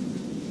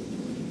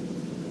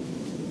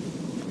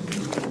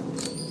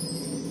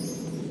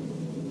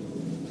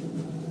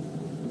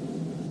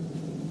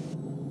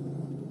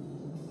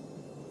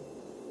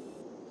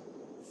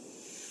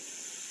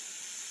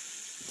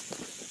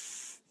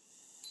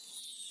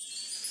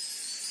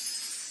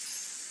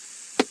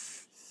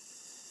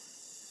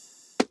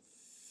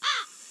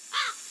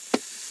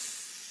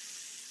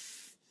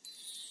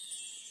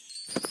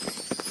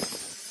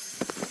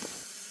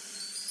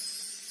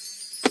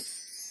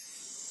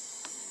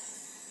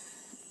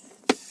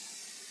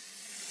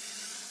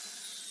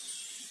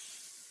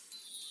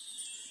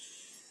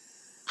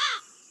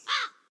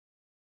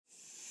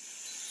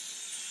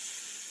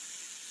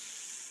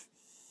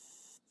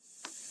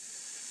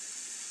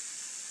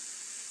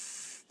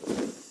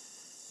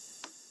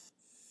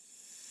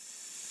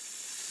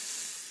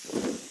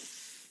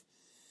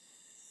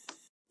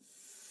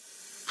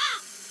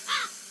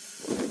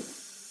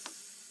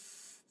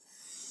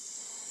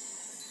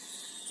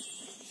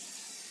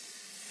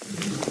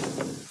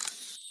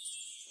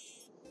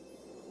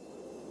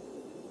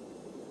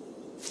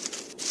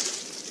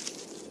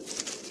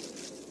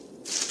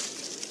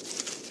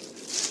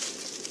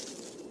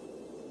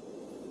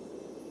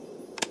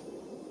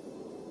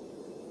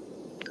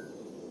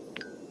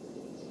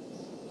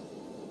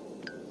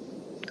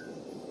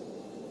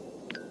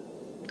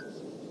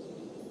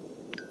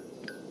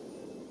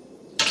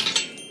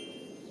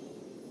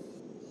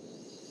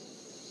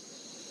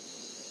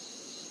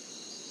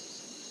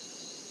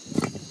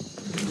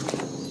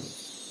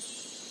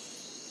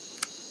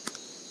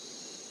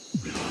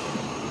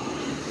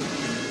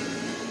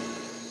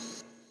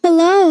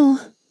 Hello.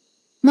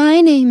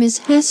 My name is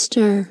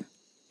Hester.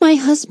 My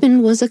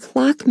husband was a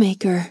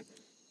clockmaker,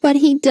 but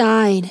he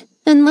died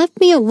and left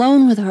me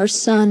alone with our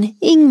son,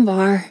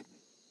 Ingvar.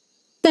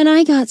 Then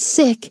I got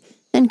sick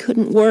and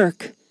couldn't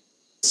work,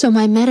 so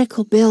my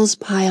medical bills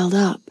piled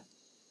up.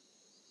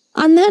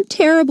 On that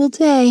terrible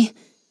day,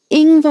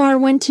 Ingvar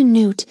went to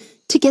Newt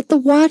to get the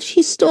watch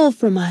he stole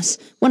from us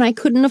when I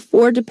couldn't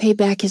afford to pay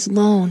back his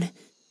loan,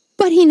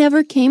 but he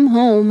never came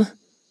home.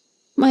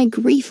 My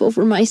grief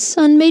over my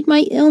son made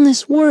my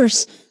illness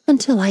worse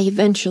until I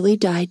eventually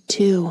died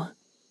too.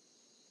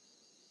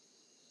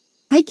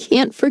 I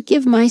can't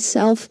forgive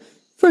myself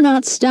for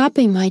not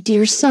stopping my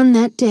dear son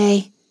that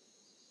day.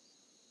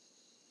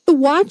 The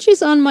watch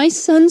is on my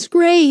son's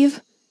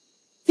grave.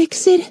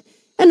 Fix it,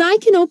 and I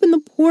can open the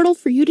portal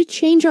for you to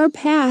change our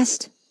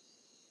past.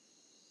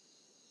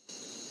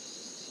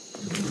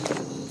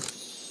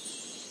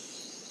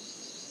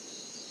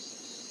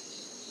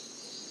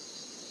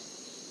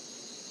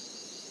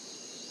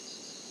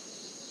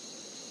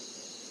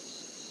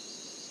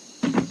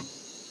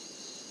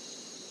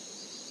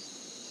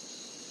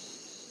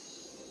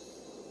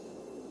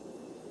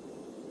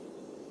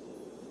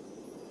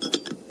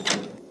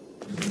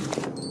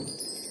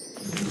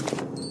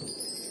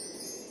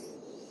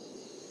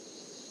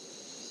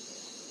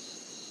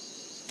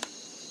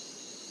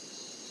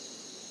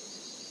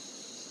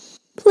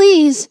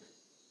 Please,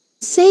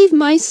 save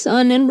my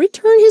son and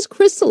return his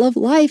crystal of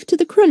life to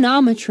the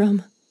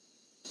chronometrum.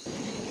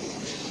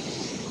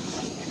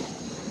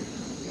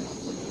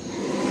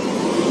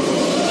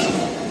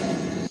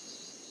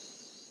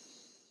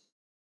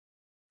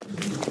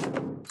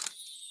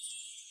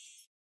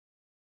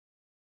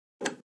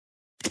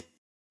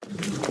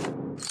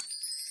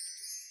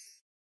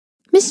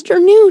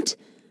 Mr. Newt,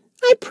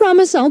 I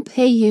promise I'll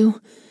pay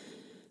you.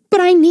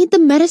 But I need the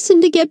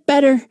medicine to get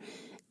better,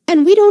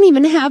 and we don't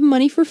even have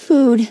money for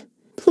food.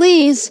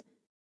 Please,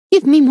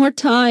 give me more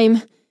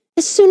time.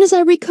 As soon as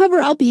I recover,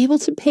 I'll be able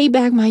to pay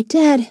back my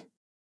debt.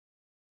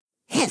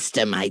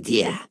 Hester, my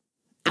dear,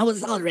 I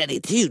was already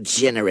too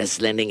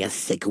generous lending a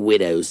sick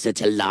widow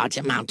such a large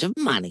amount of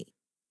money.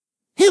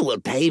 Who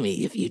will pay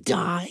me if you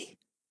die?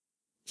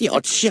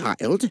 Your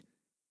child?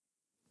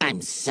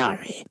 I'm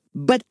sorry,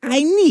 but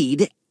I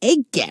need a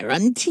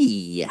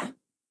guarantee.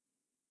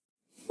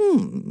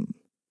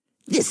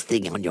 This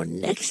thing on your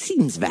neck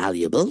seems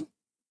valuable.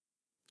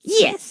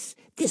 Yes,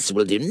 this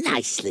will do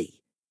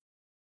nicely.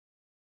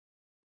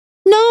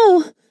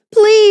 No,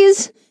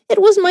 please. It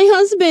was my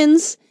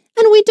husband's,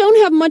 and we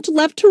don't have much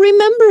left to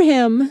remember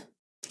him.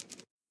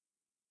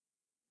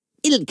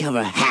 It'll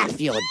cover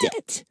half your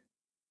debt.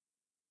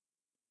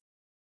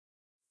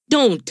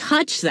 Don't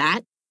touch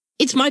that.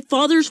 It's my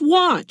father's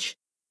watch.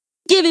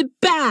 Give it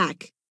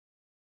back.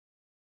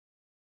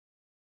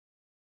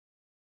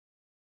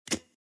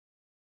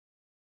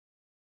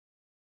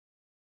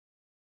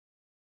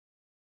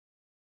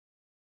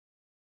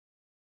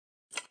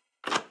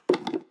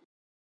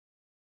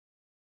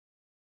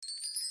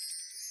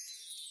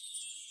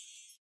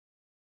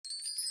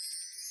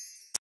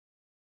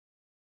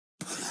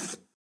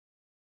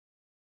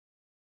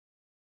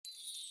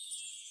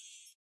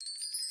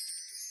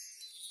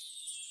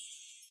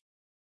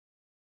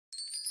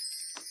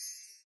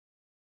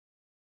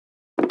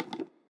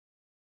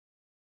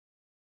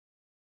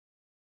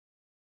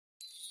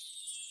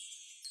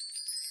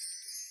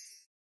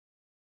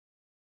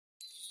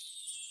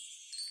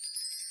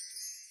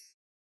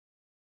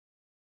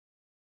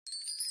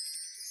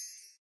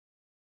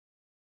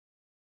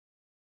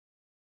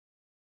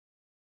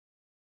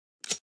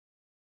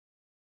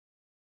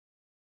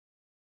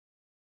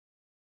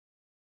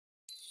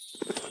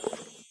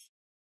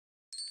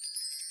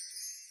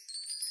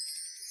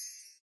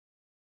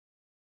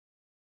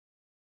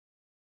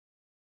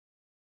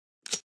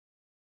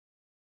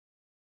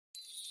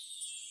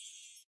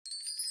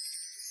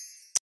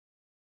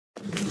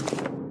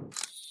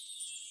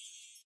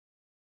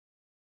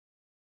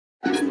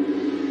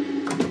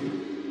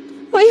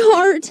 My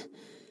heart.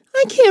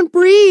 I can't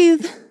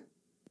breathe.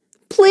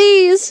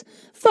 Please,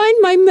 find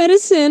my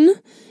medicine.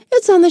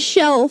 It's on the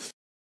shelf.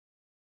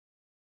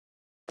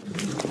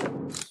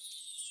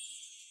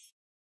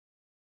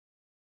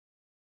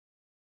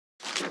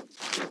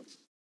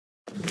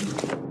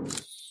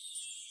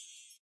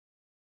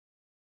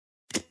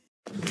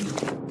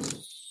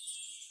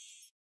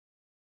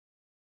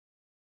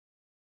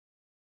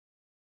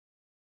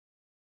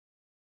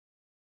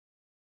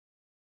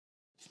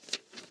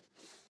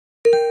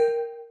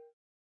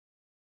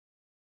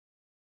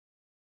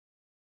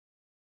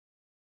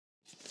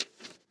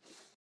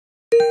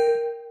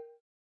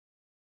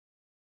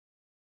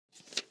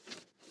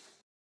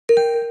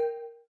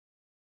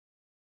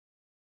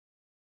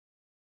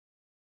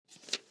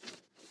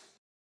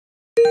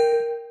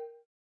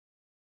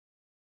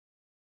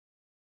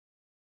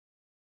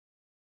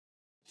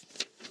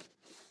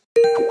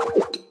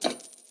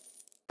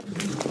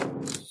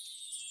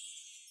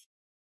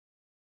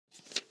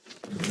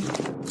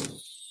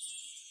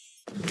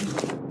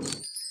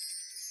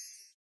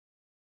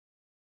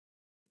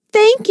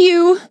 Thank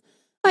you.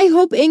 I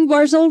hope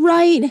Ingvar's all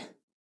right.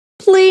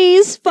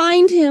 Please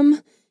find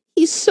him.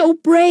 He's so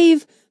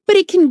brave, but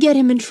it can get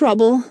him in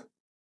trouble.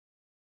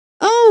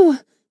 Oh,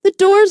 the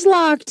door's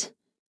locked.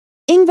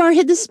 Ingvar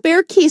hid the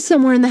spare key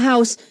somewhere in the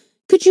house.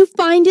 Could you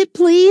find it,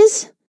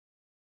 please?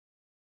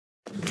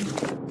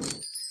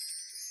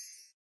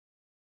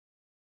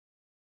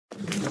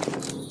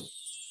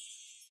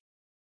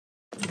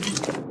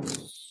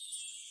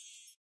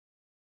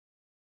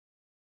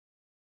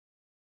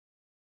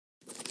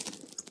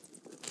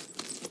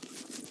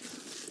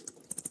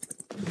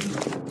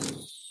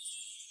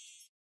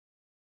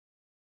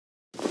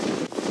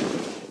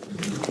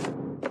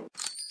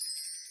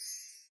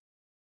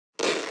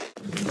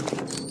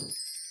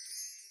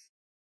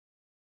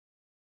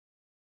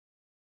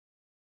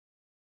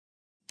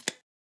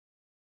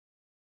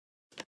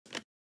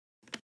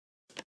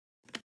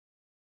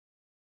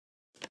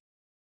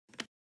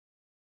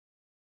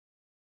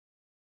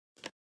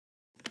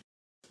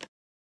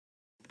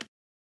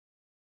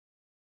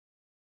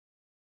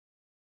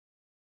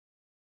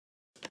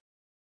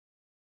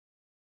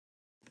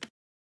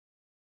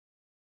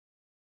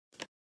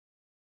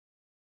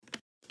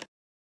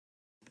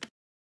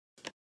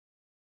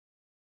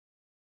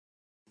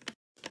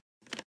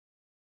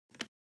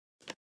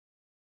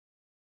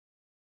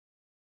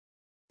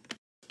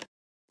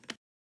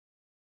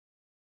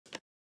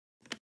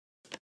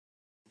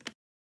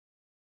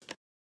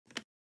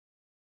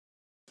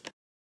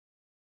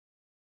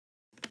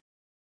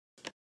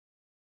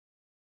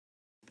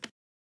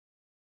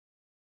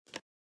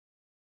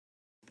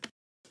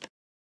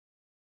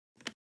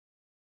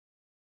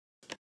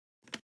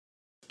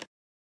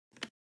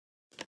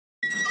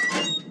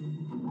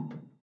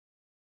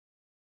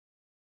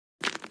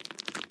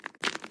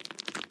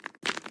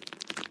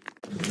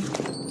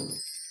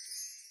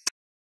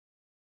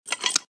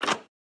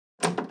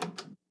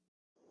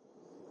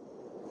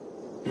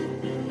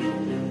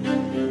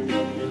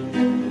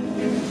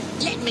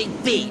 me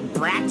be,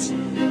 brat?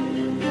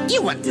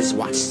 You want this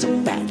watch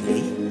so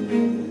badly?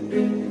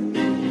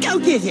 Go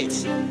get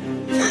it!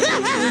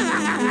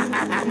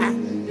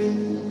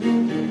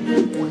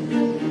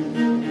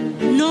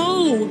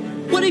 No!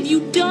 What have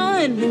you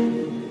done?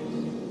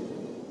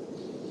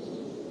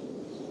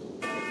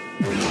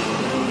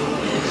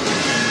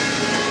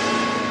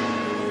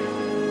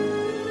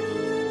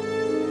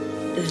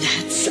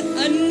 That's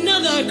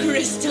another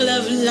crystal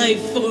of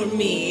life for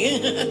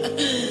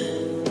me.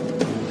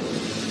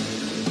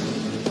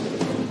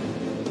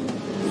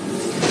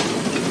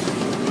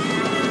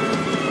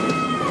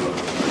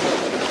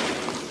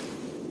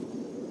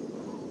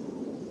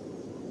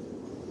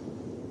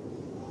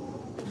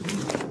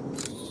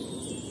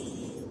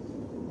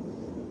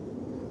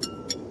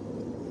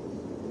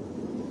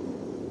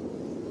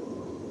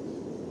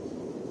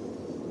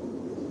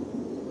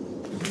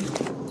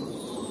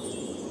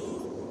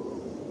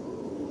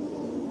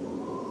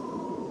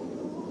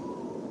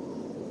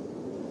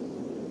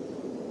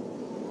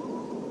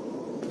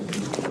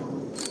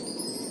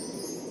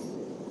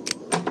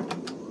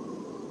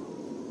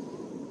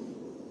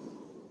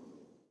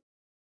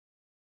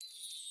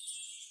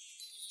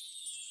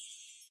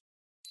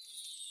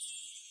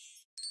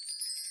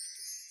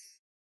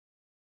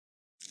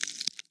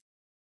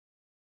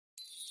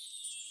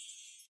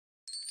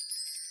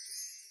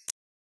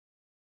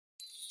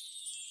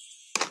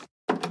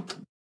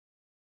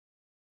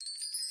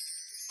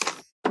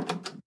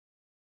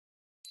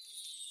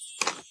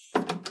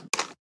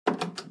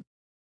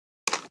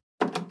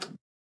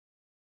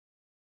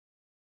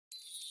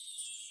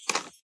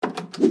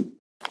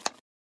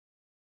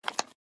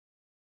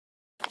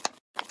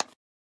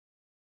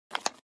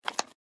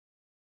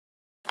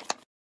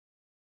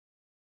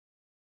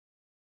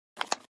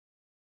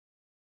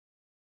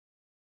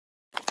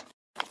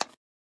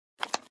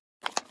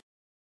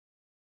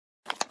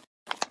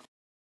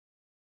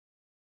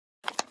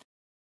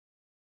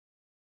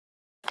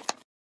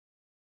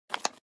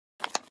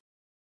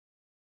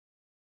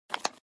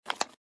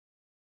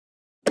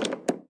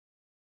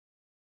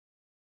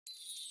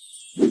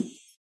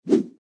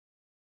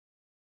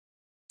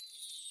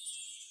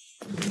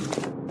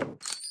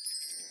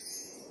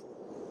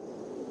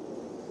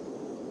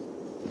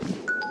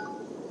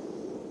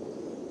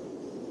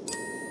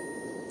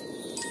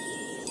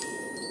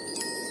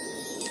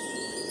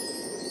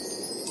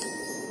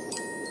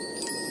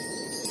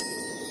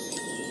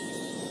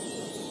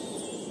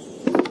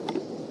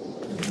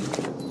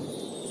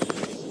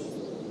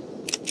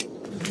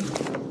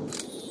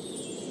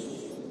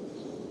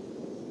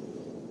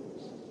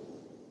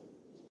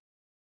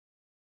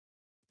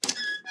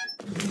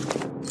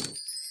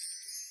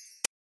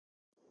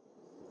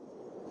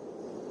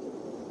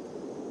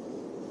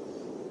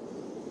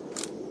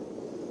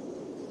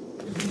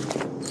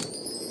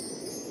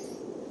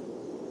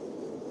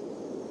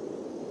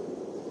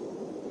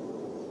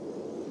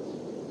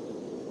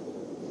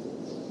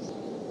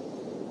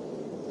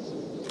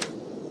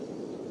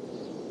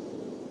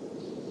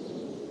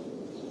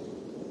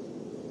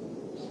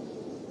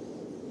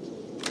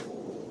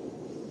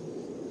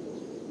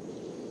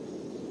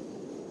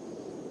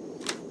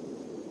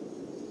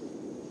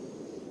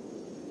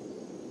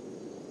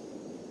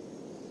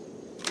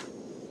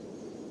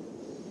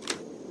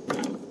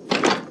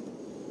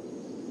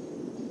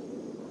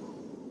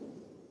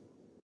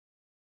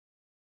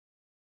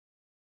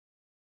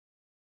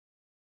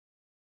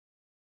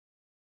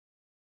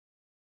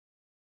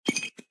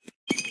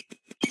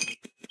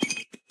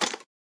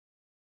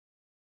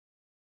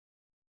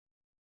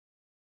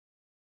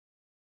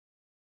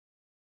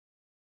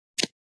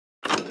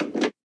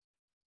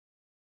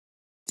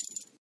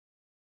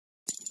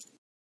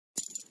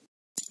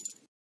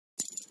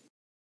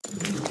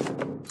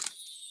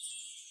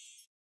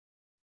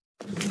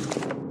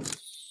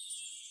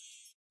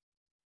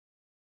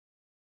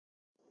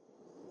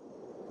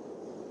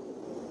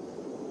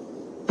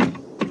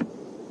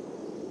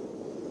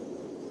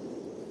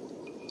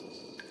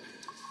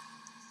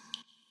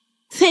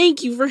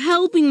 Thank you for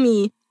helping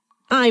me.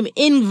 I'm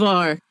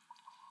Ingvar.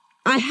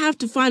 I have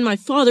to find my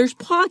father's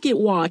pocket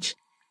watch.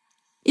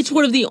 It's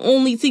one of the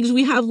only things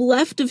we have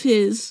left of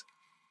his.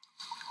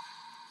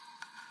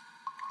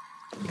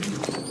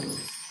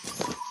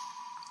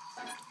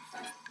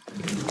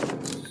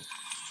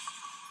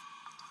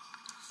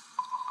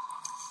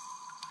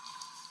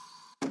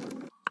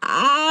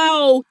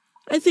 Ow!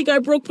 I think I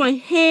broke my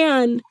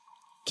hand.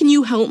 Can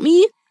you help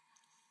me?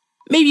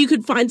 Maybe you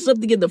could find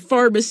something in the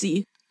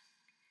pharmacy.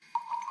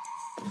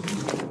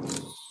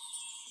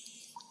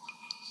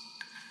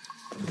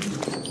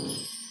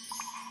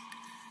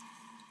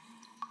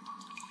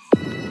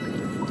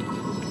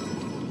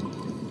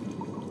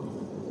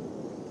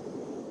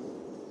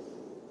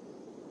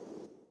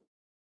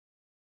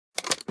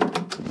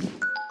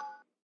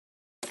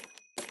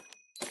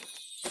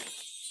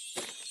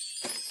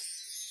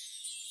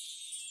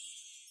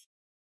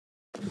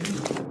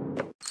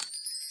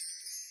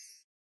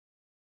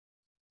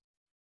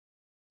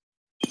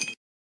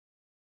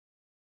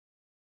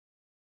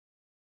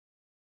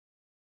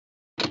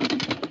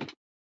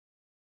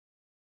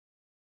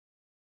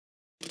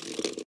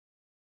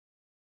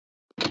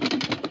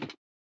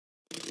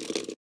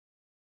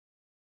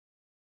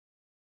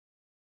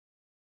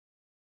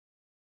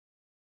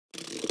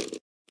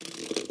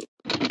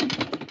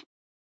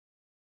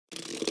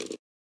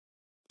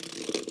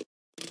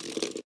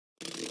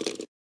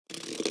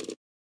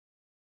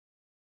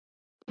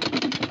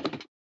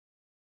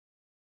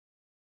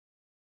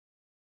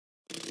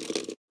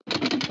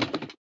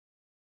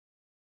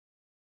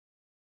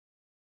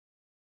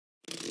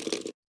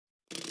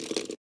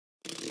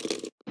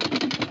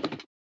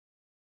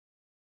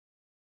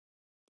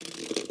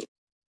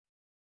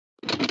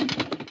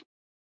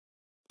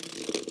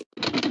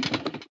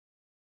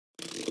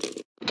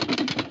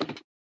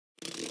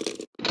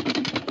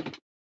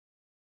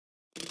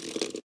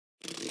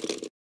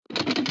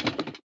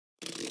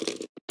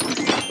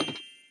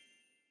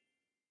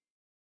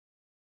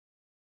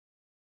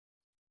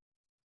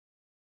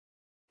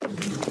 Look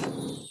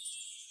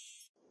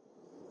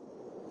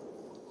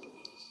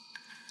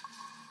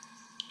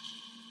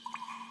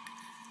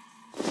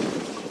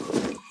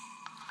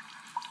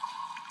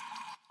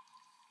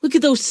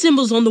at those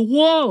symbols on the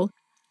wall.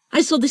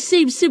 I saw the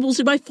same symbols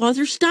in my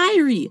father's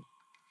diary.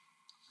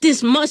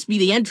 This must be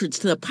the entrance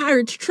to the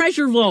pirate's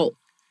treasure vault.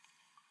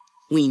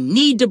 We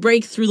need to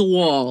break through the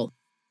wall.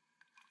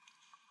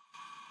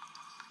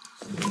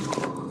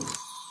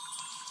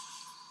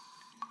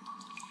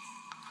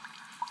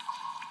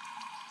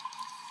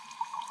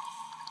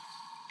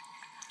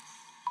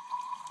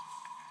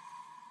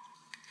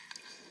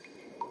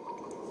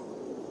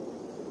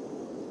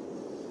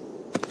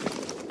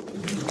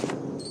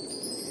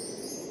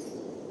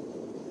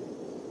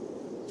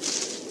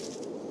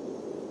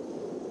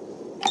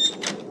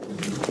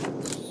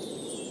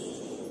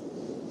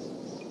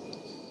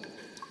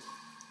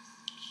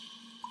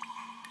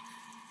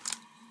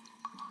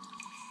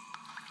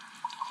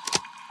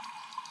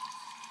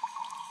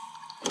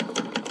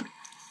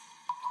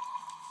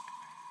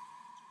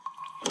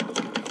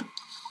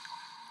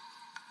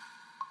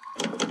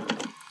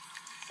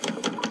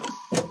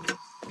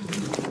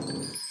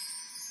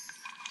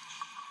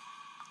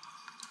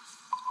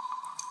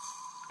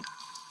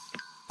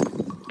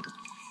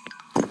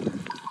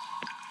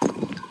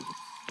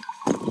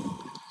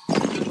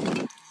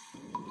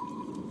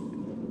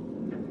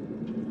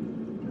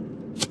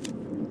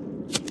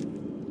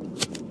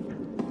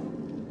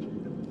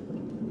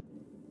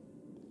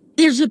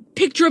 There's a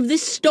picture of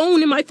this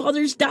stone in my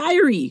father's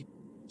diary.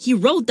 He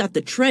wrote that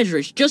the treasure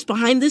is just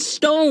behind this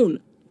stone.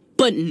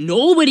 But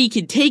nobody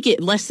can take it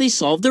unless they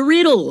solve the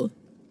riddle.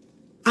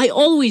 I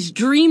always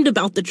dreamed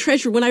about the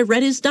treasure when I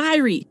read his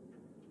diary.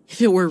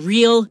 If it were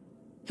real,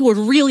 it would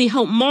really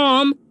help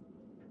Mom.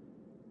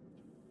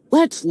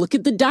 Let's look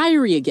at the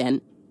diary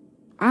again.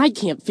 I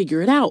can't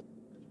figure it out,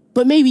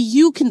 but maybe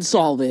you can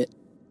solve it.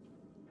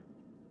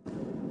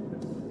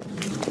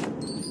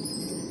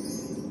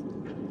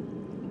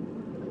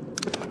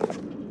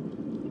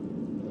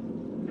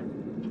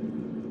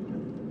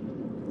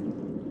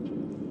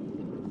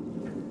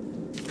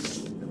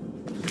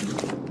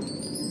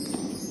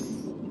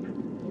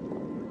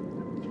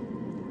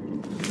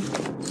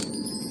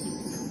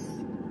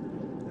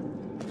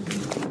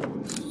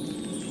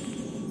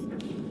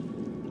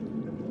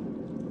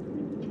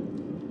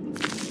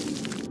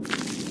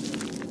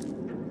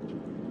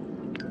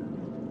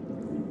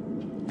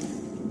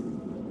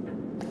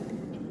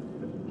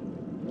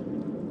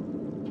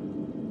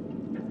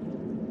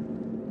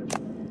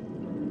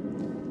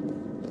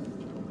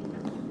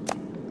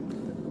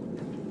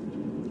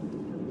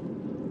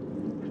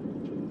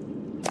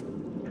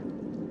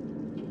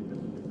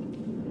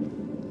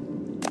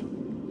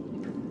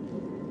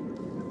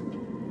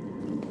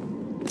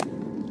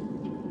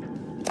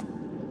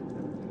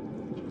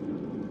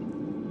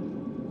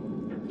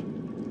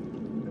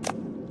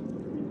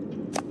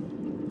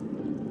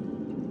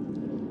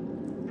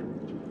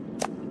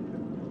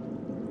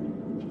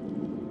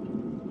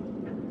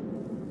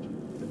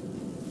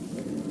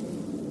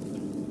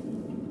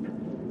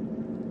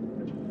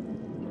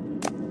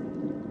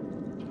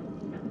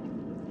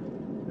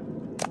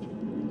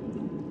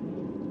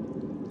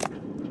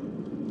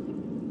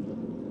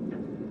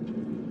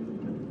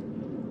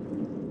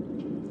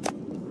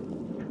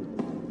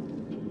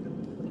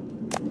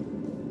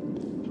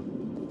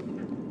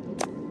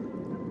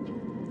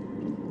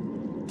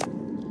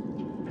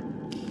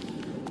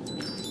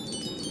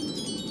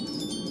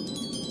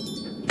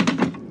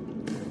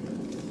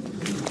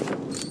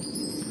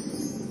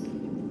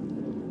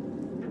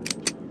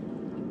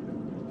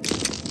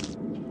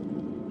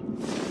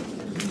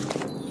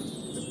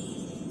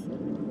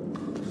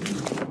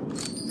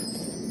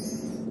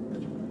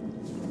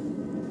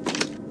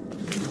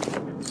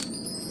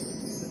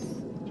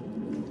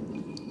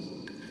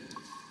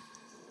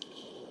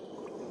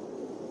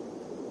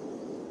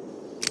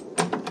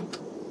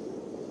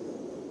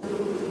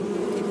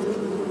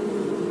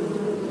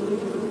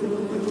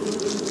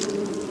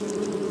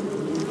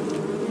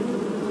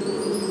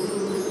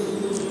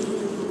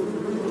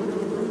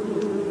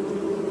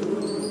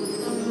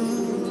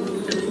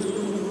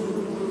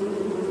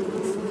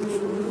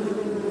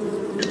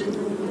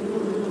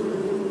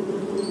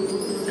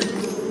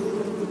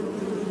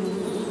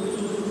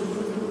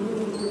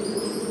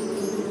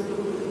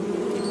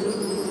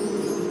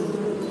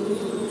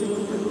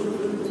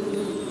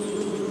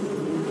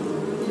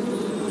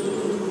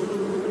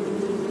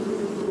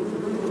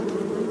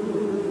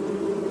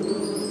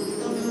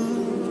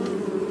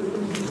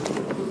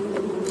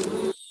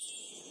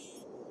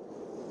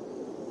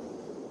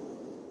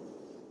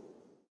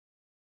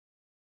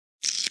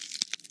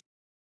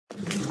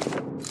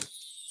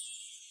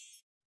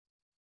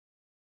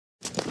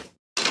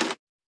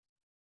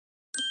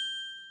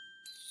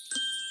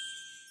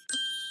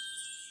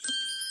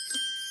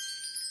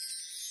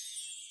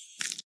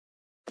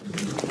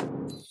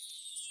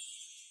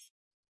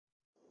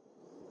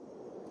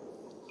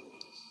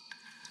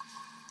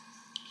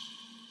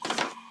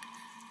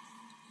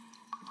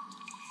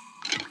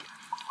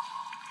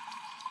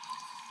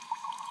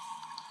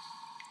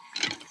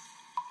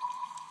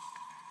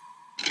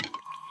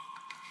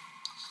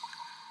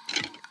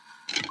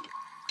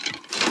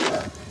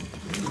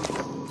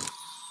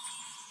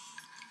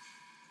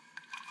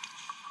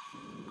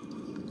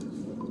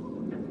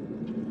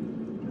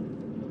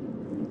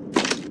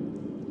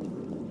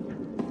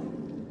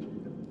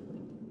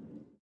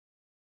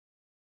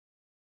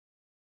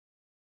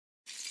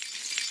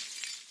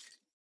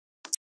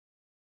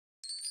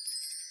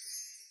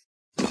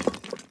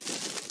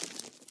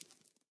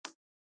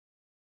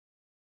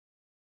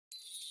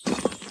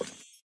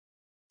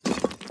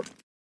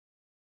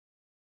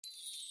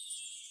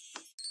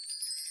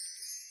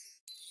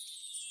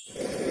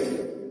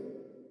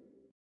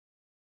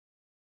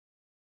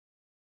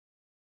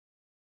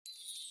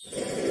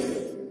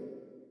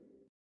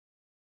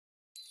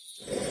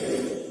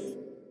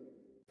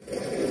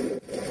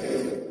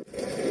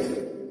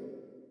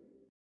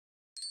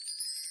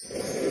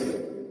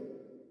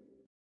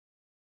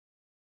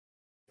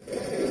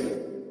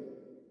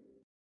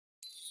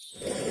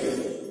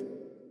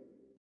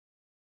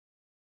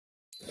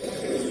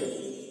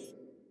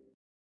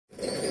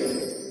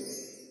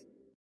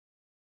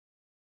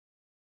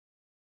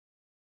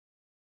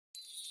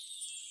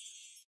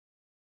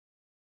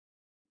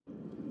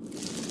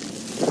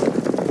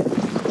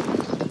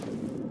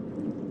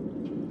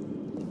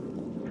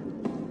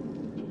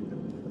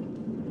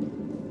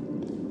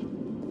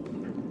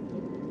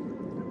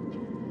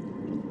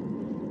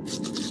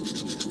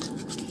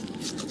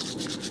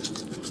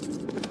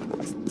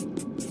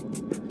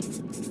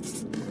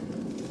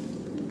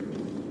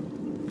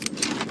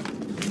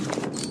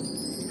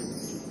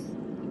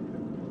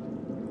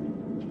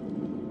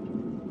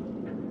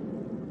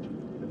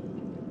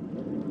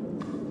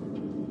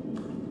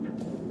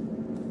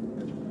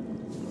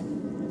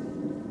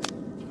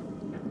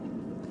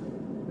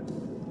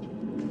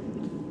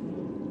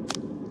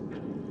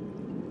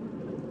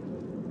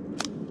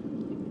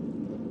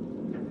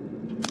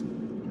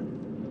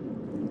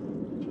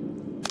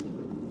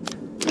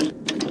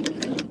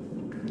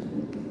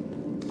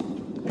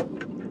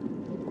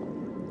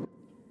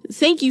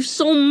 Thank you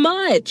so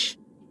much.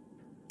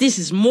 This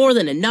is more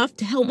than enough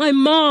to help my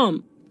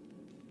mom.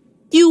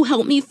 You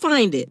helped me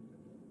find it.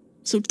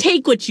 So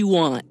take what you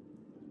want.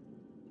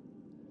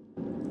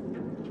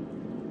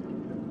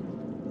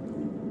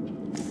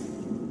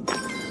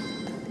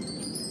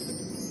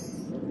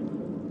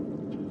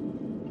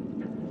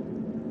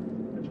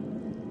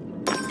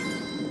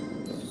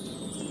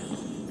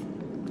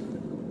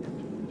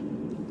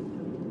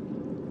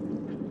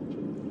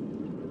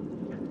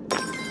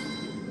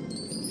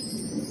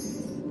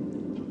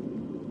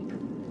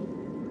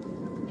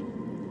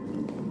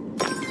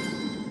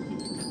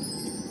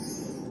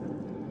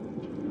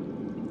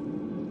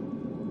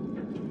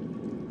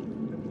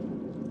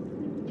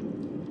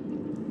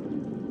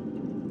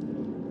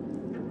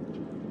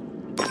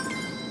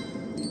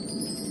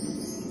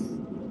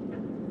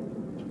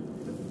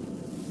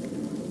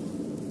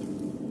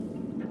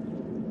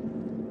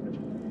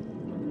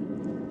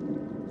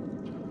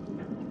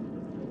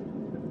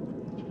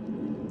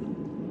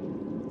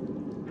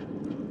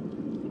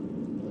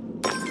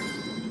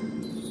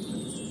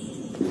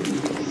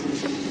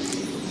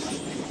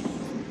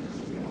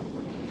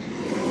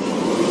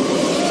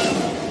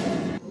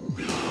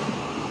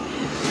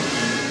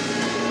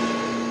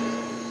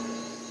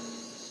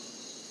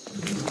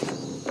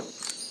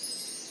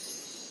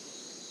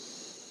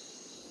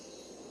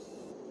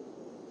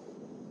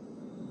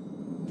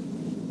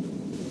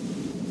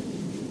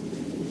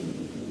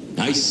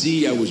 I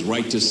see I was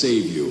right to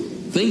save you.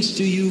 Thanks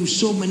to you,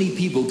 so many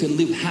people can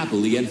live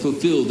happily and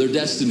fulfill their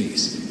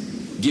destinies.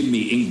 Give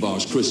me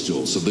Ingvar's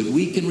crystal so that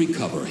we can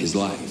recover his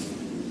life.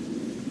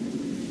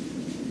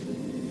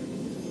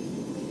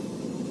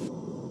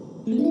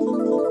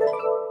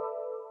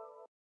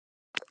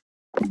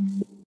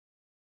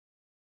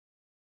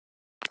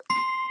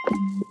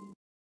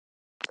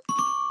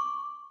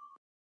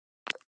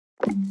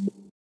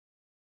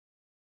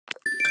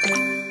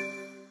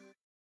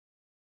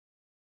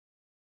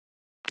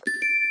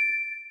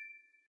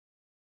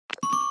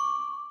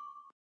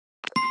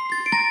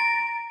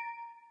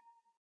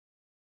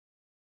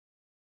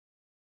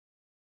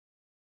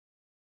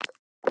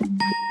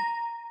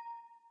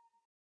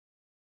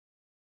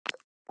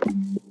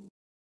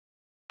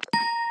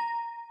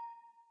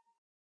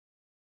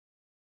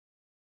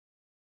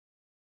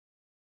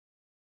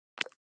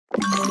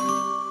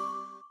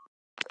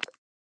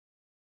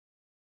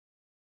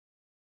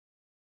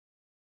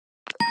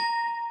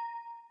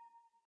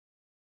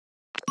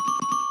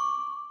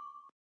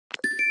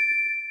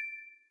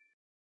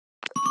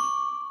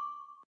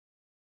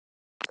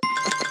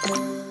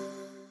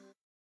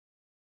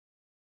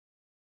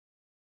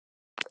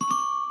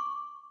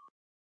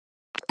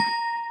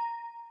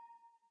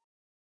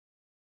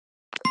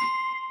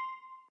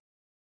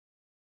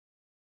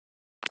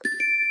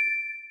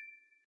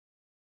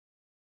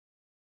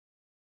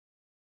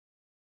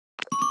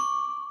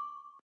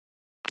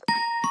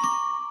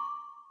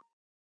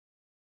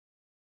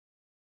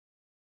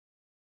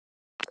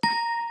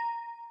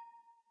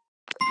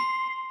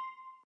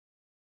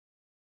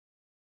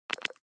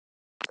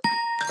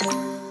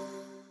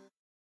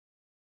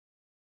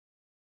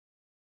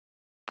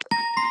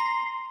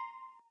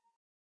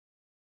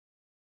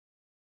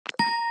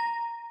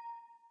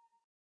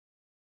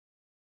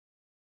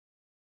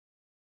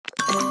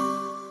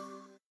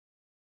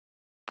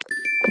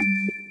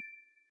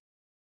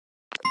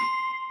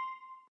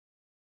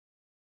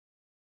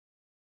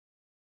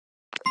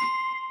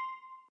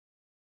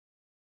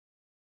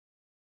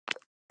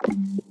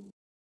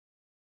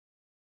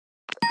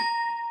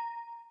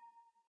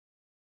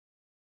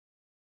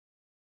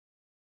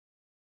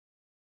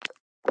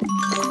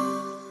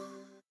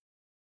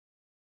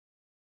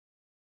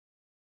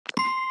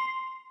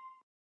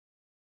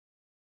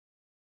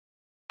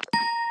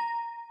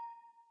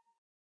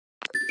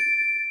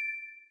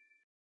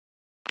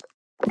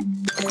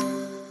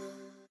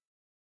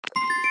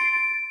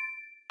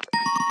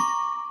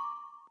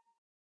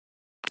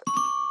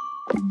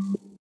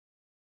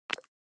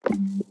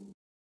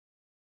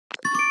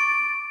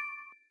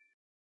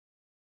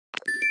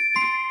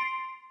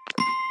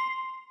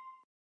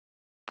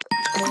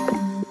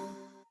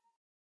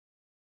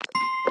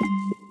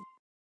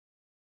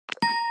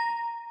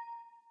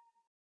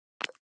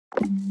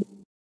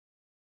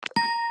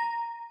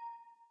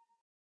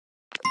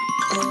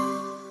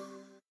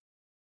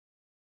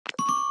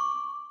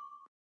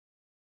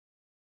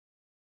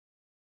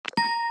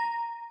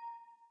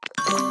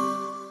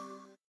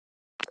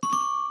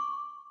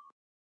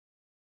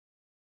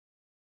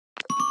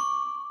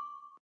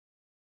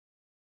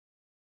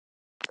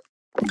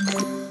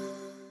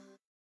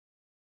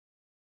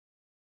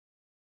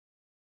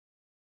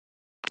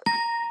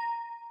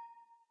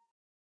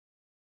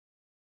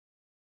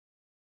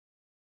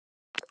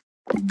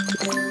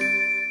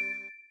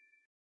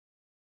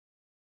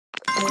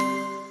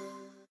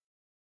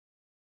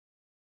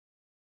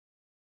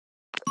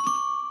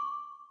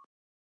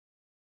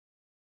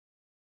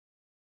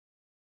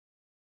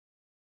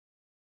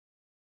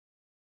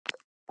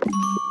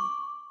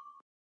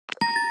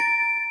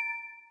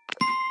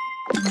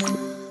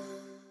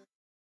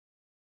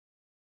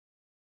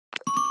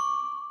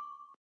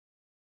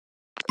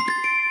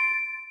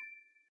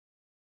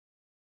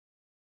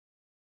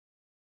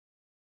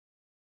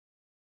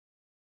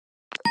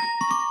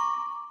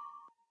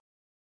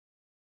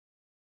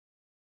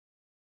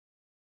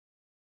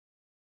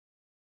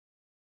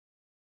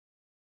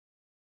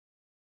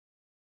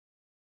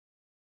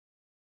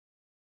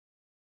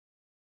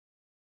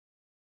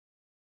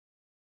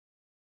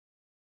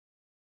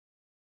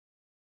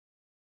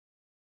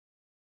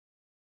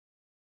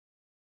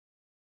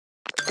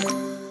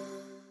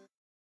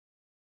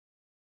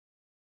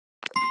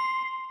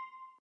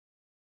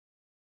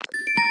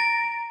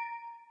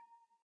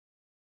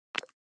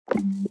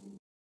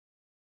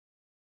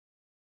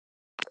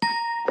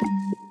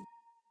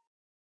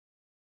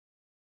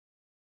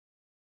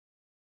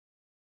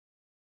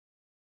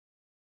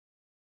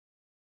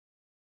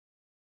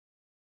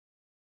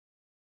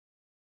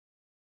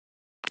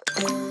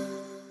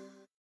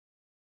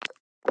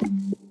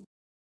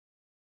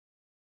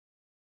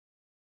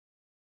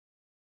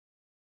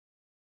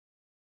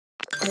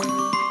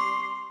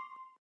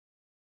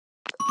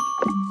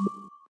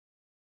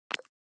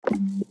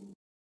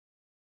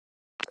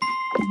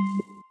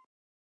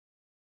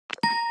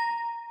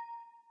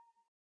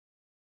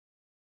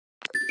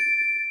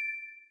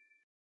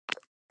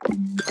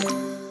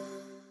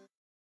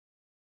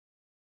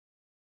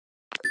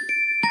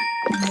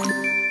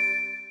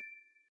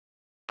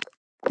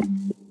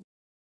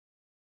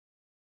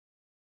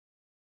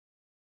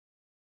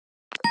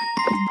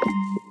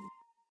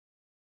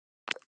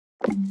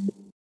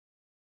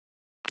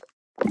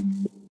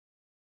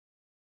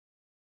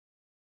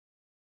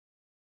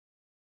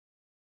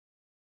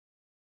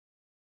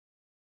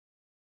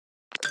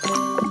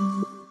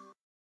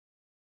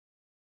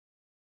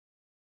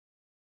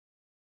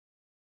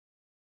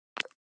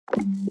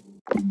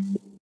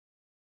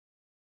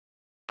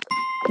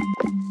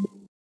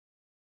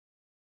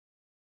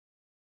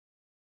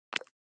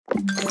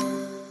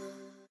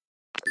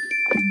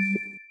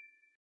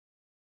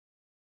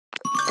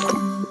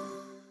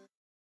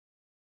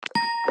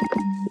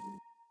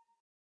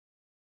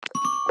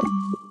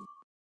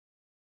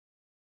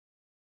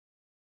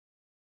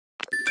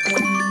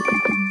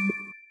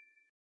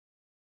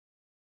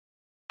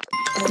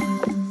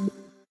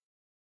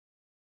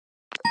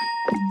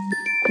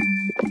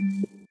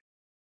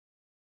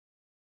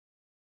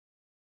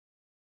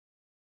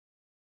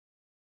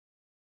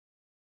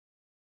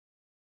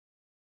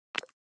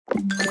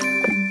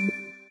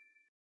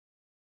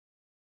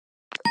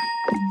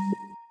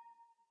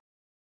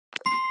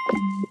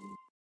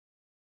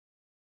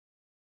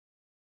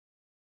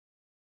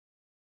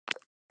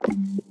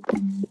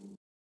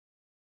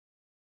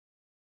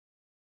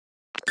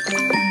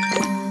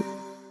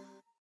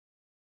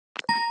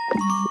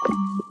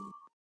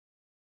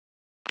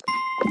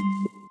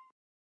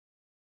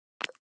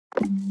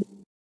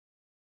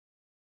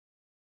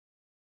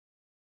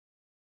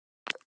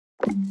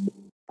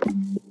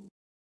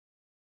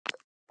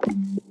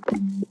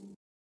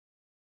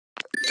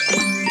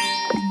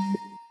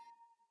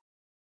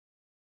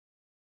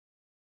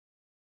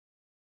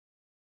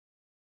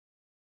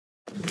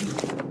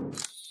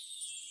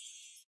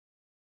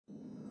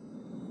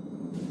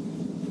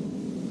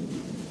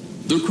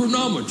 The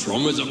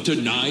chronometron is up to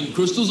 9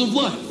 crystals of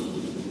life.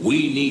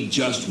 We need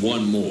just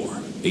one more.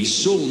 A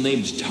soul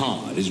named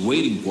Todd is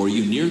waiting for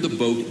you near the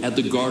boat at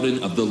the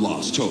Garden of the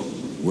Lost Hope,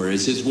 where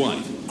his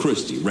wife,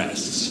 Christy,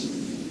 rests.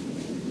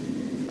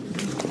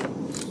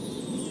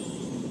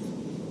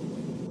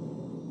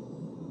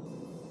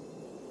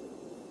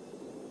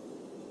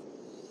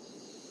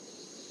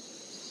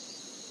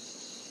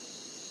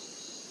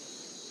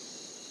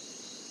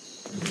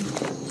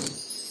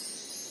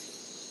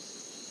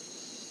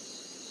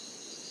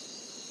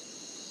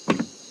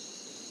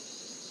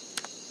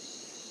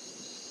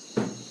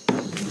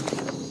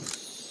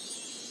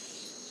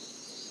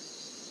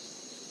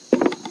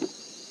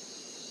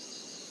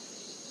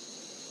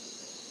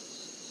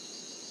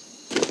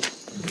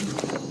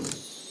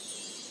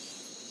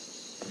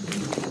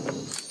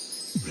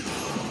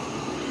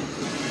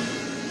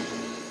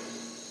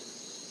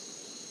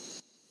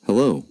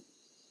 Hello,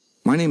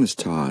 my name is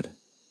Todd.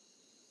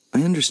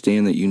 I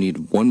understand that you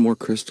need one more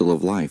crystal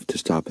of life to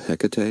stop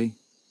Hecate.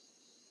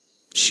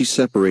 She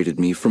separated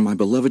me from my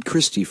beloved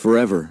Christy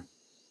forever.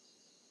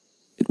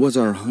 It was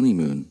our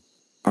honeymoon.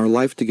 Our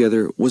life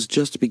together was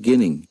just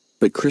beginning,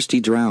 but Christy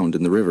drowned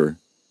in the river.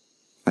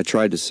 I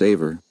tried to save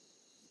her,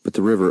 but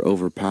the river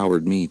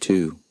overpowered me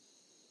too.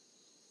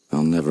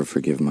 I'll never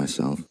forgive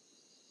myself.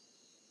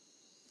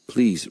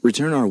 Please,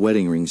 return our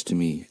wedding rings to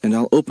me, and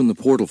I'll open the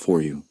portal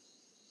for you.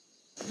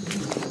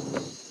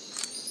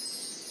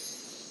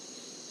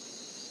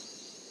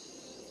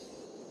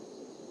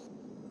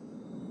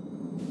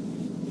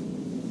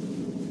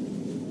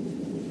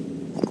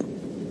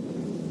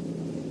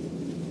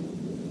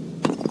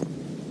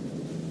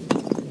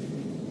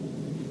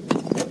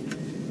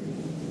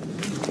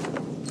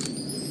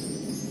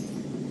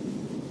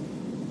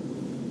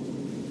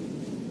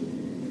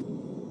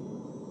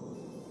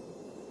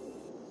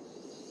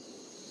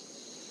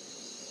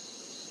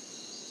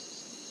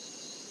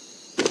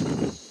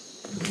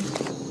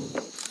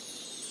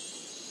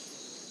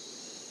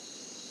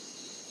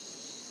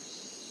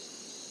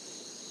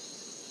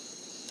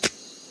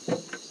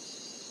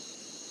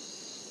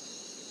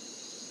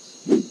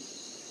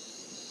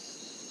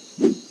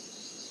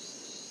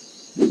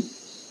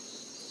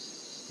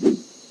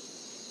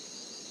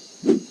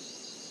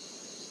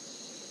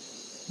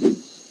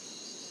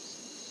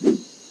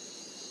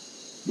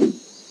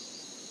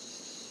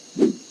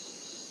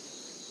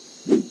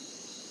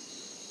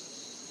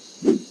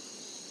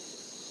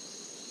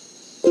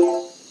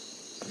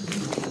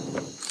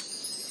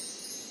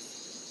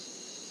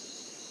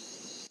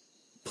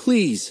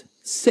 Please,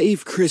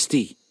 save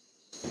Christy.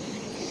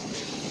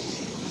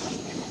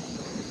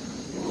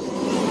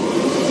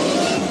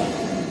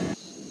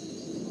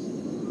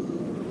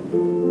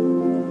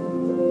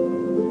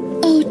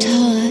 Oh,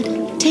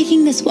 Todd,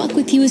 taking this walk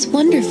with you is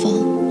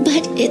wonderful,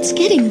 but it's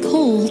getting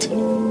cold.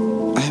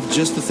 I have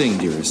just the thing,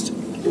 dearest.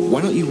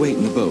 Why don't you wait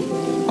in the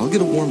boat? I'll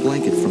get a warm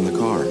blanket from the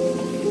car.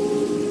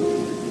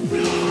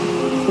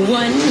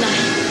 One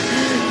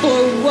life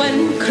for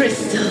one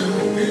crystal.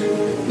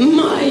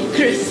 My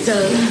crystal.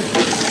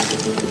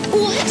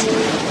 What?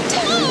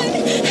 Todd,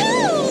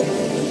 help!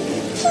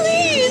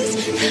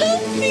 Please,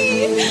 help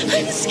me!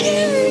 I'm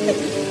scared!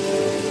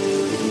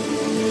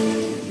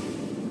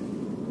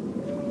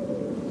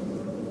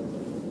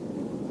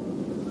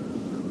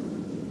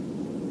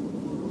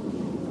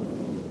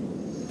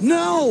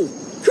 No!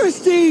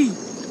 Christy!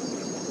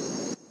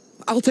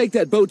 I'll take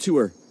that boat to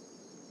her.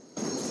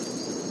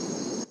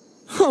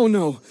 Oh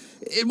no,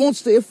 it won't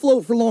stay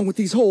afloat for long with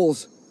these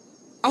holes.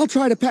 I'll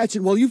try to patch it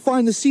while you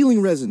find the sealing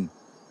resin.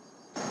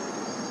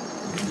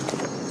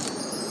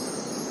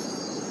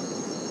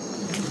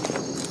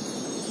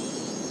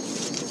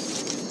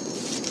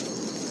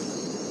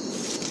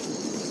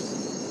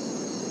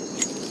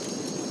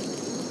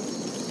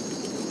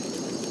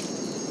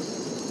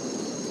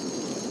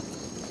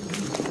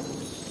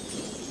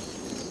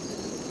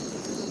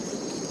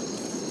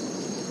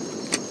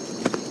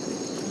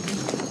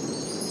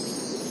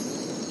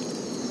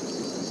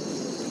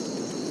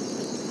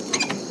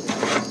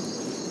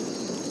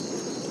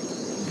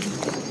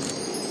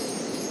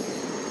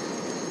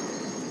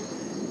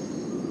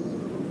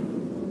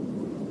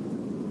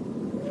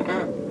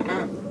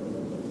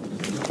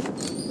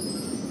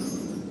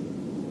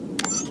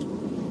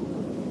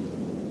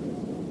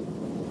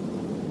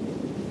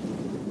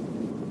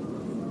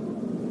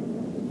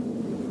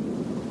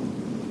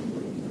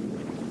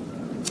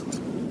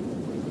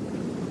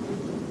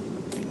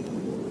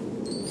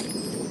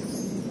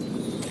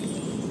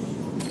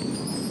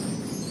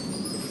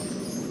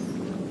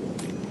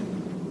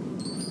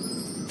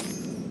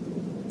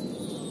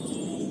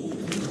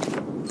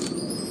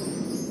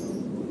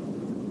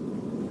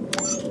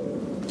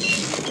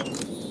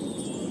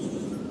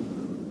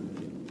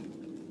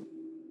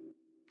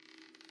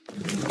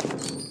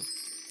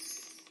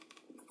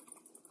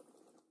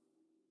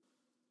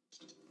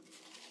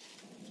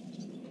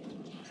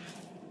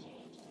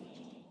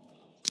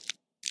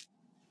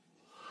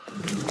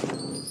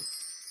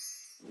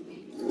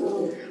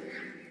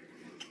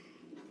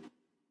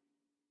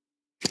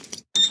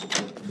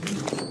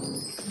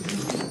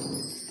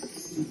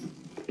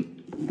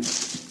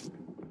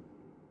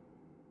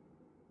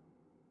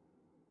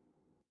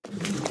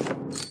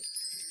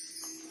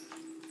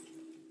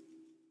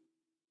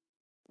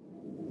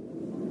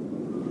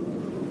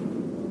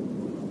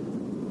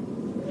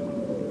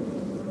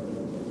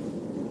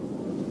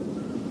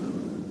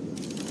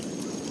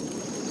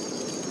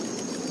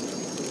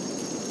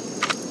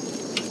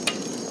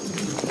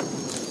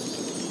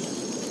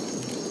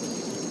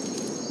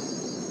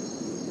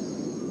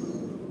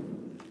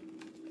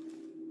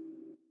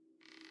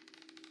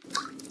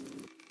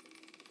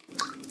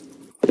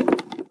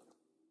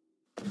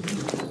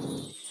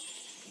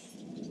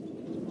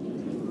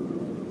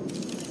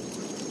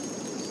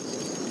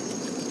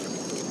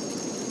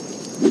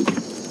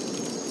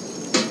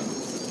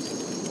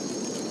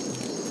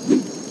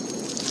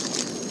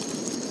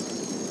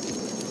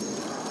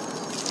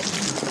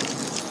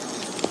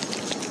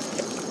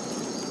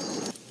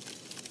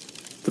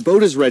 The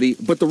boat is ready,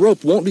 but the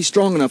rope won't be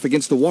strong enough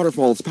against the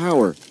waterfall's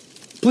power.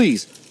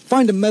 Please,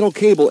 find a metal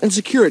cable and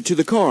secure it to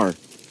the car.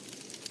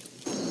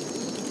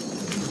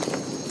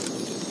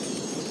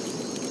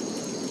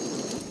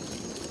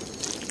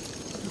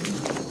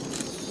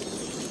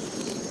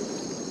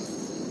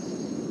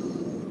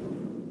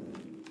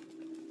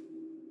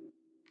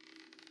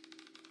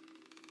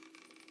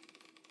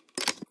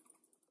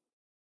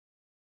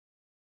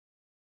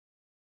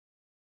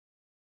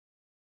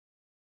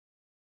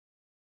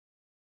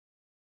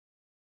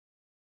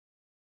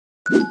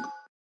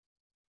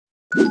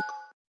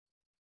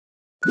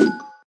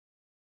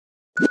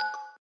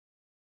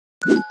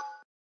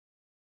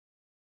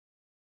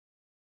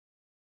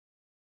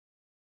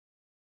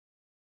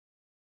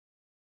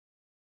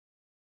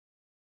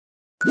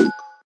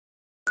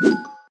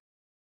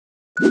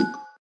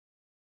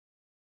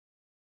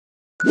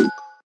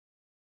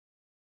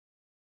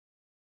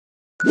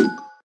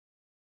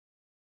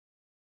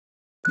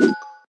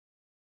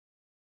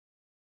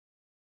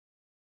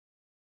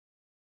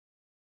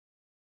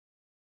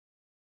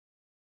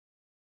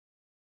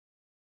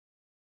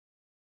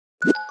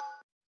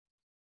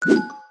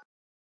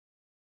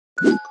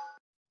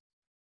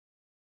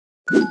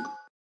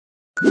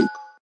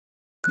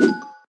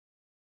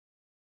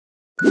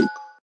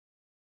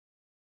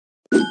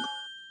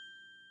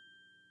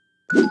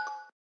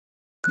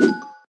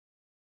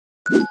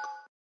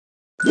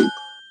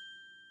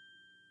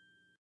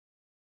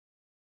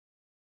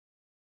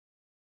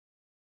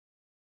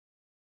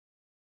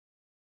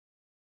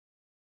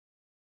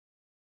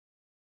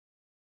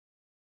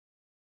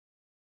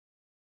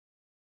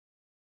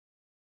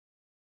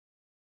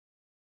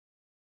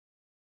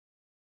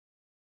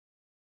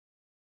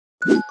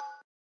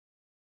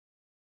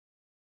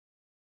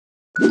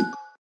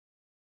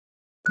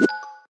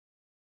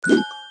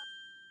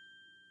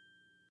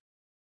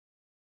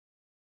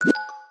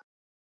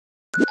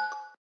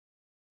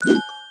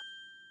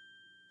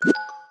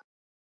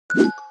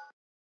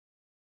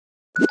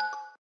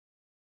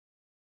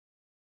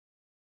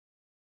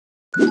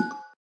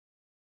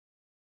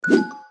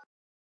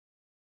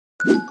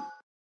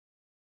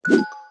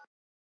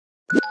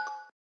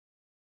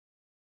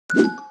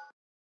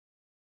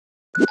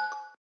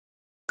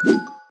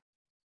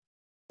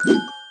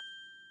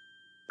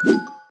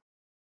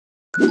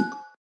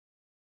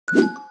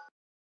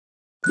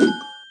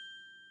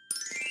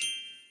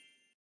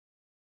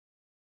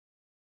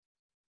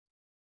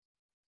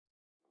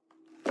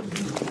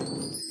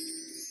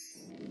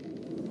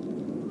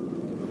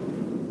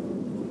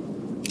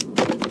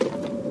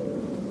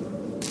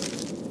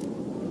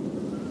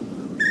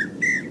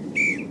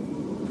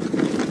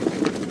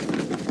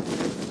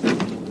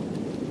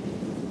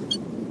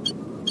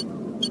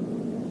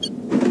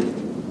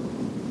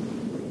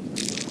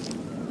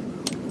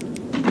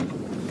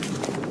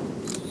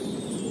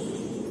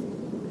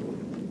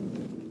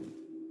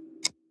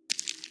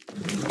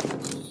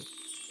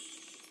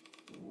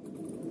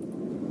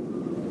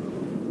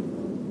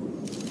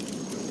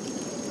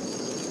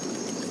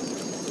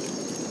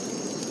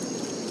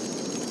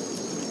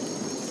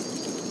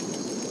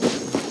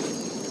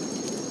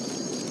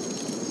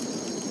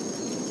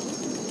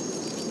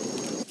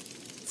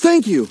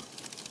 Thank you.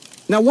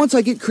 Now, once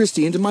I get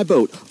Christy into my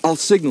boat, I'll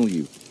signal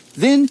you.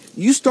 Then,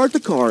 you start the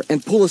car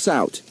and pull us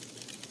out.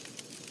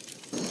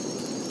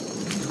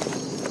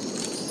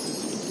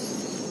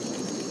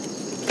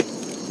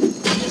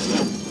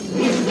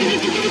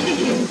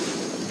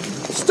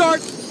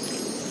 Start!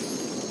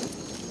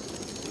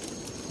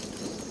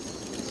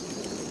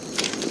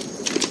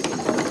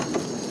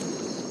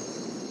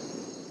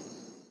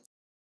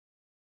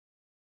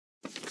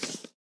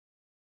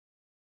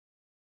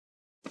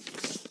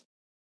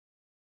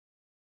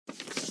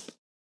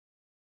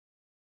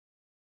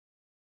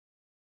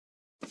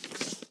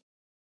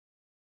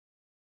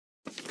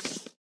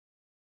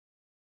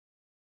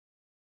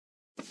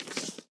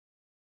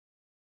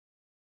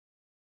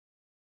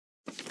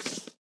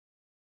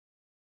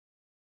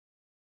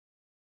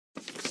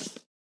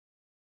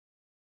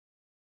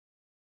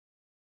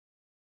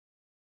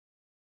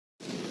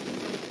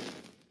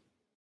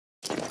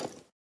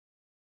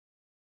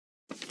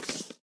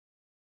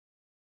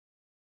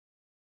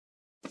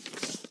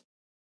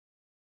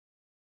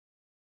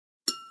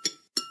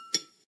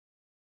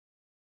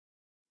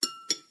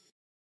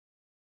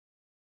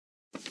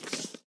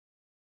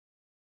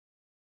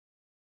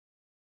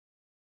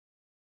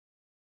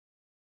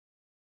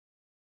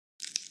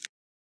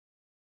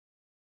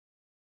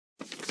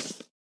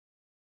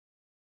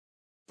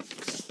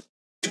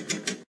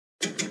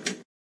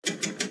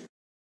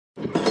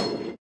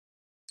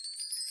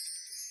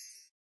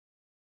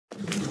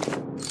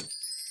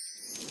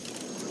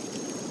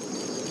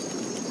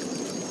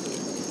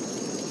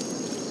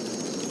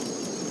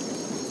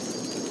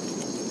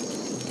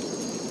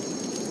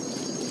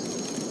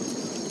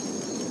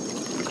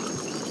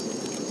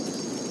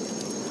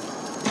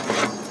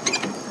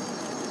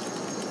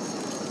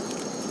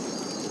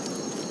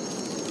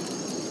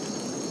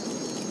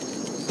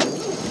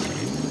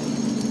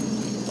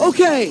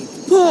 Okay,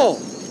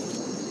 pull!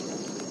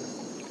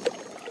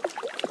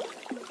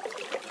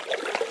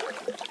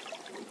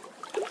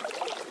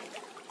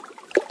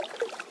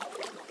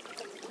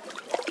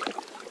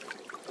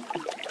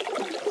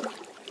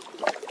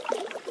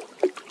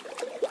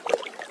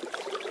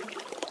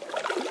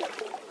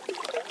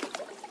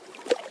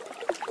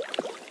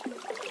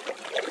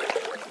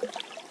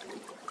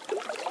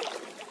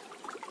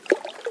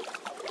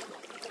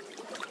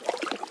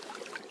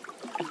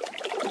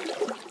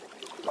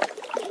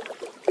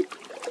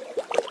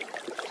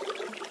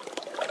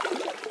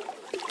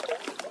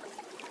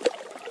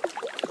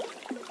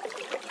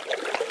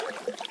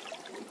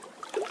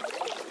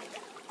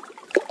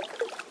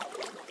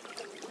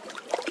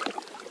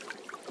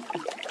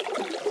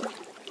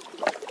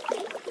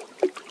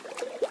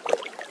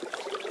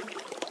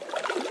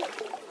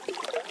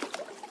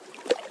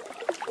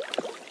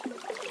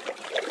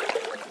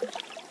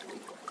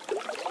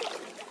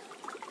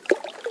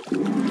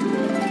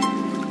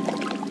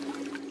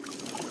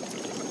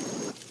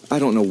 I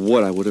don't know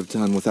what I would have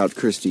done without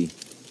Christy.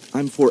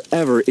 I'm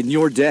forever in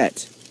your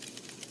debt.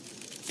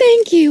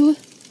 Thank you.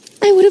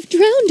 I would have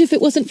drowned if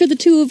it wasn't for the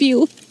two of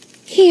you.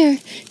 Here,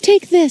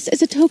 take this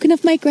as a token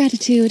of my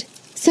gratitude.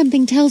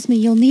 Something tells me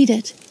you'll need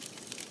it.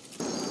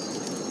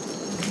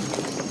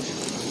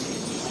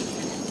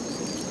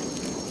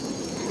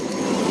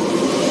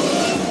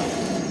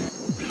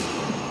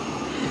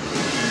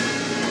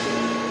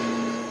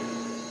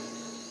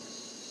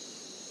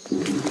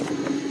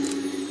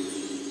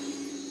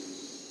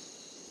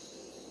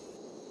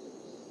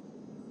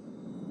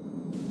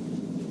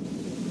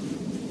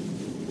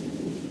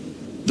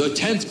 The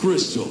 10th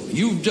crystal.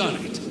 You've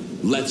done it.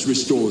 Let's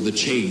restore the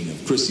chain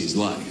of Chrissy's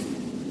life.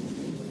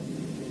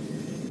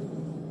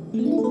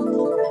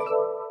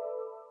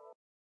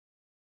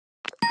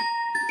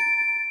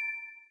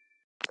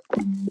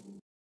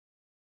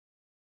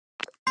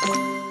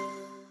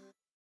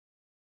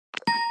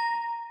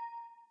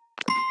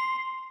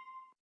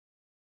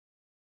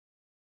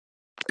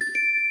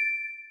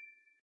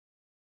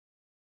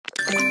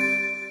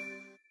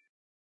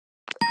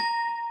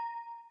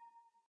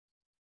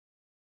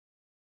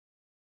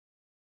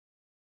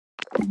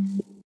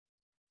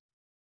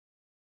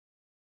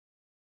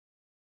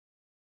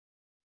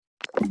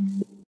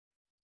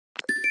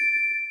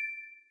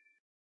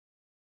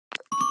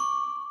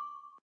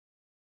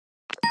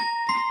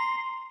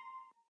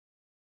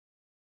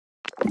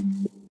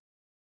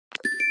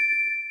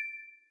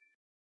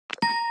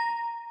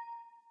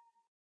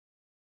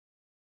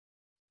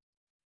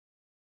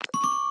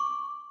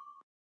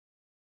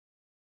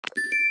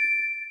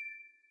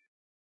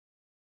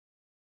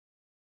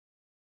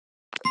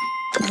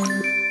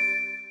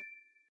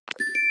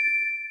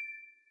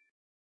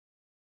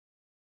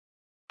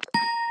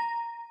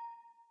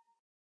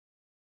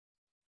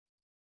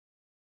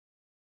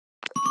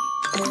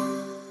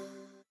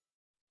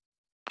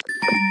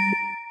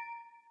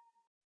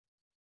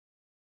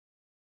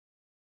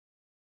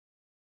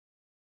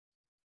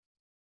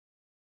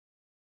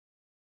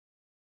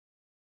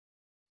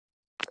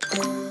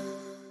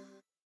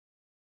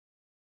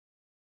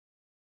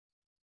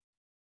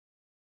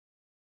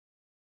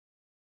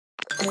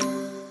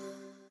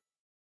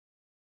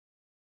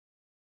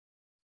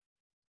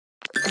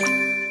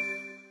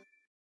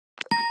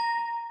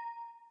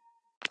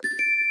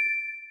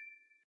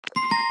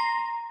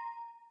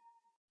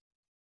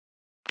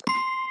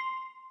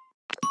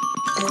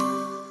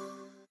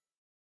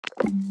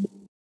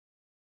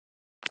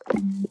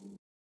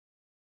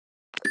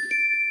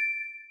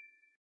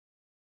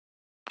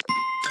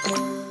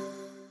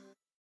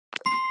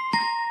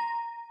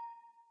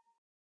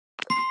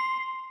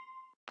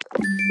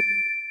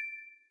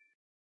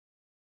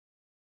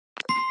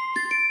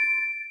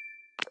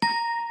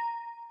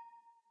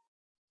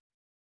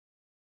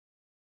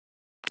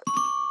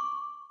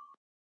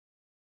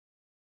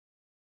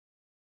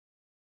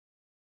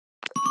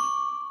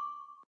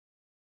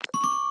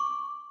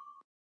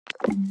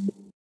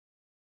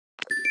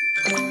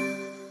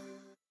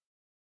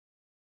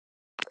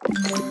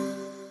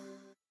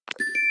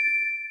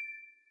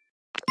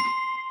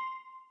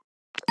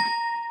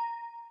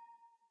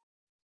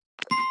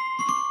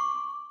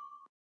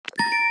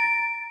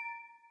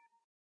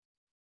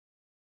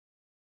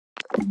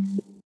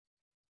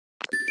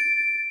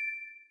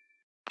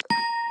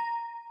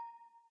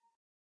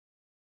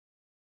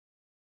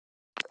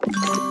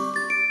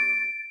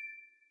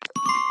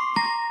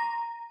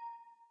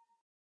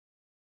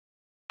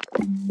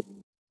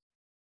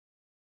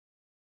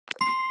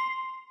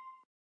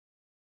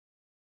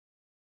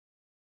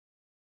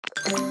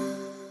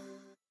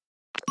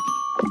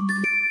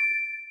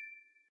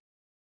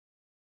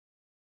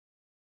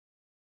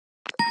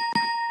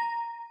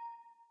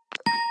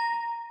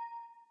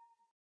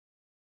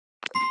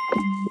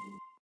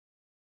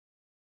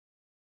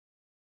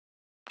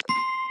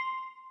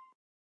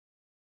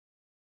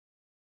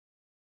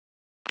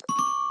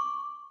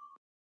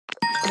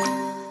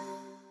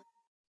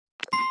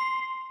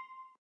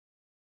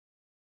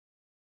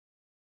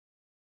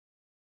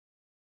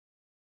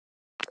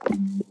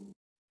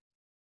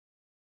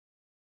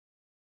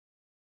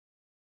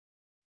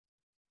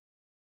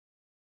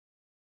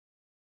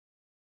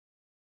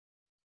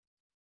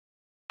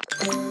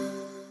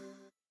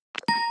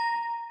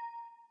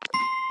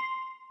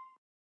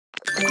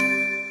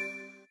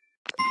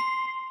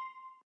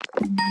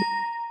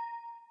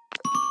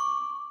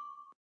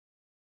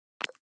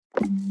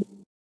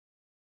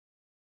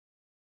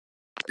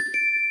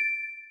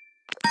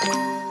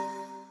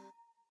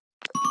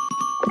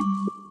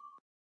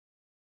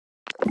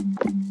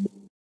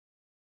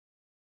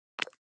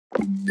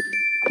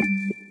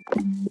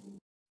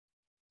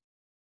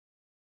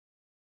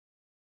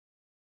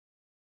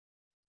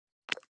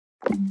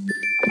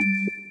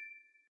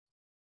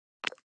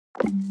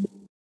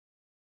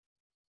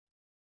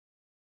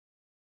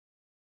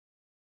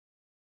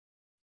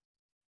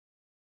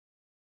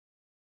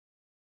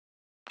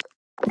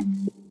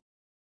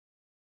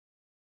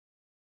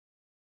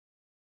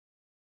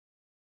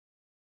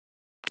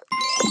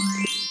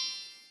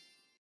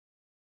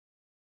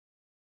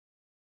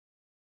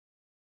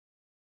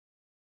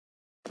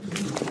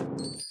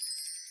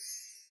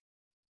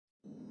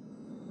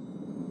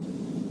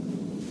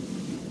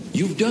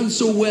 You've done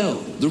so well.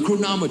 The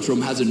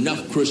chronometrum has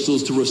enough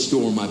crystals to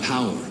restore my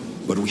power.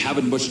 But we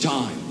haven't much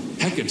time.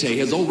 Hecate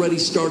has already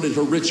started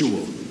her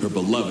ritual. Her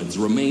beloved's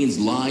remains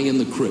lie in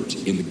the crypt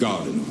in the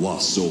Garden of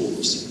Lost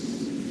Souls.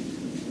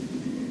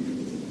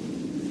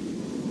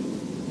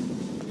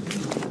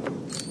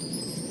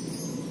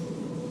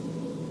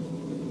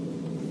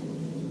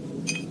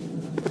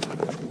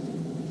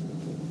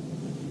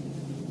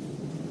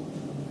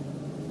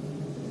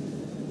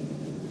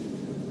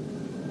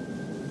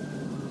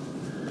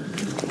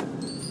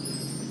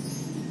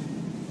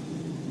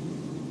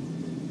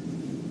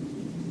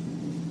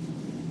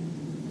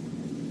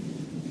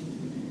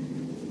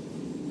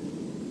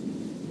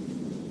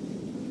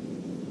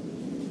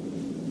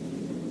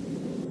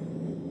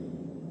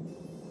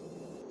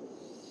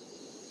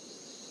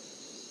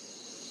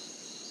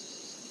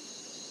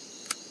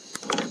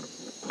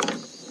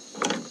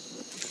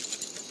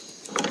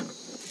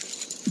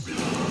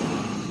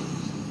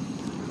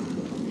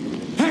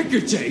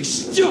 Hecate,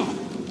 stop!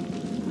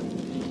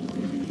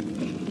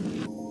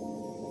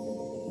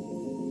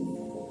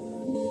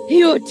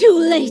 You're too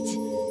late.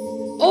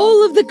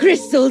 All of the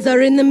crystals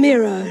are in the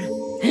mirror.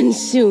 And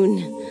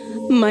soon,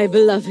 my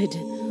beloved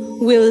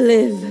will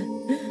live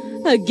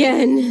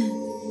again.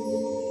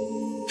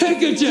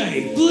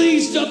 Hecate,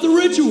 please stop the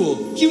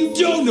ritual! You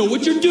don't know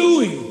what you're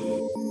doing!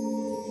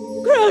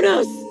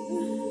 Kronos!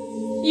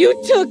 You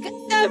took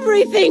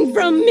everything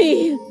from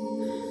me!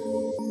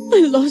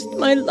 I lost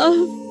my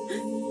love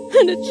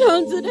and a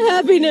chance at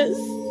happiness.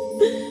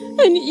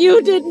 And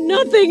you did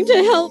nothing to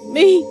help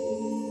me.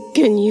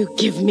 Can you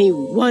give me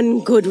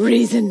one good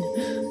reason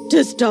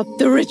to stop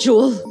the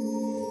ritual?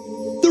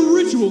 The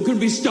ritual can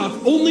be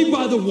stopped only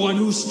by the one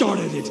who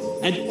started it,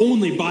 and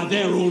only by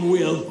their own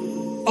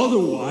will.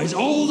 Otherwise,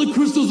 all the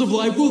crystals of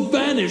life will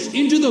vanish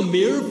into the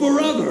mirror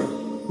forever.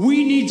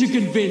 We need to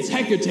convince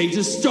Hecate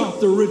to stop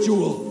the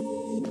ritual.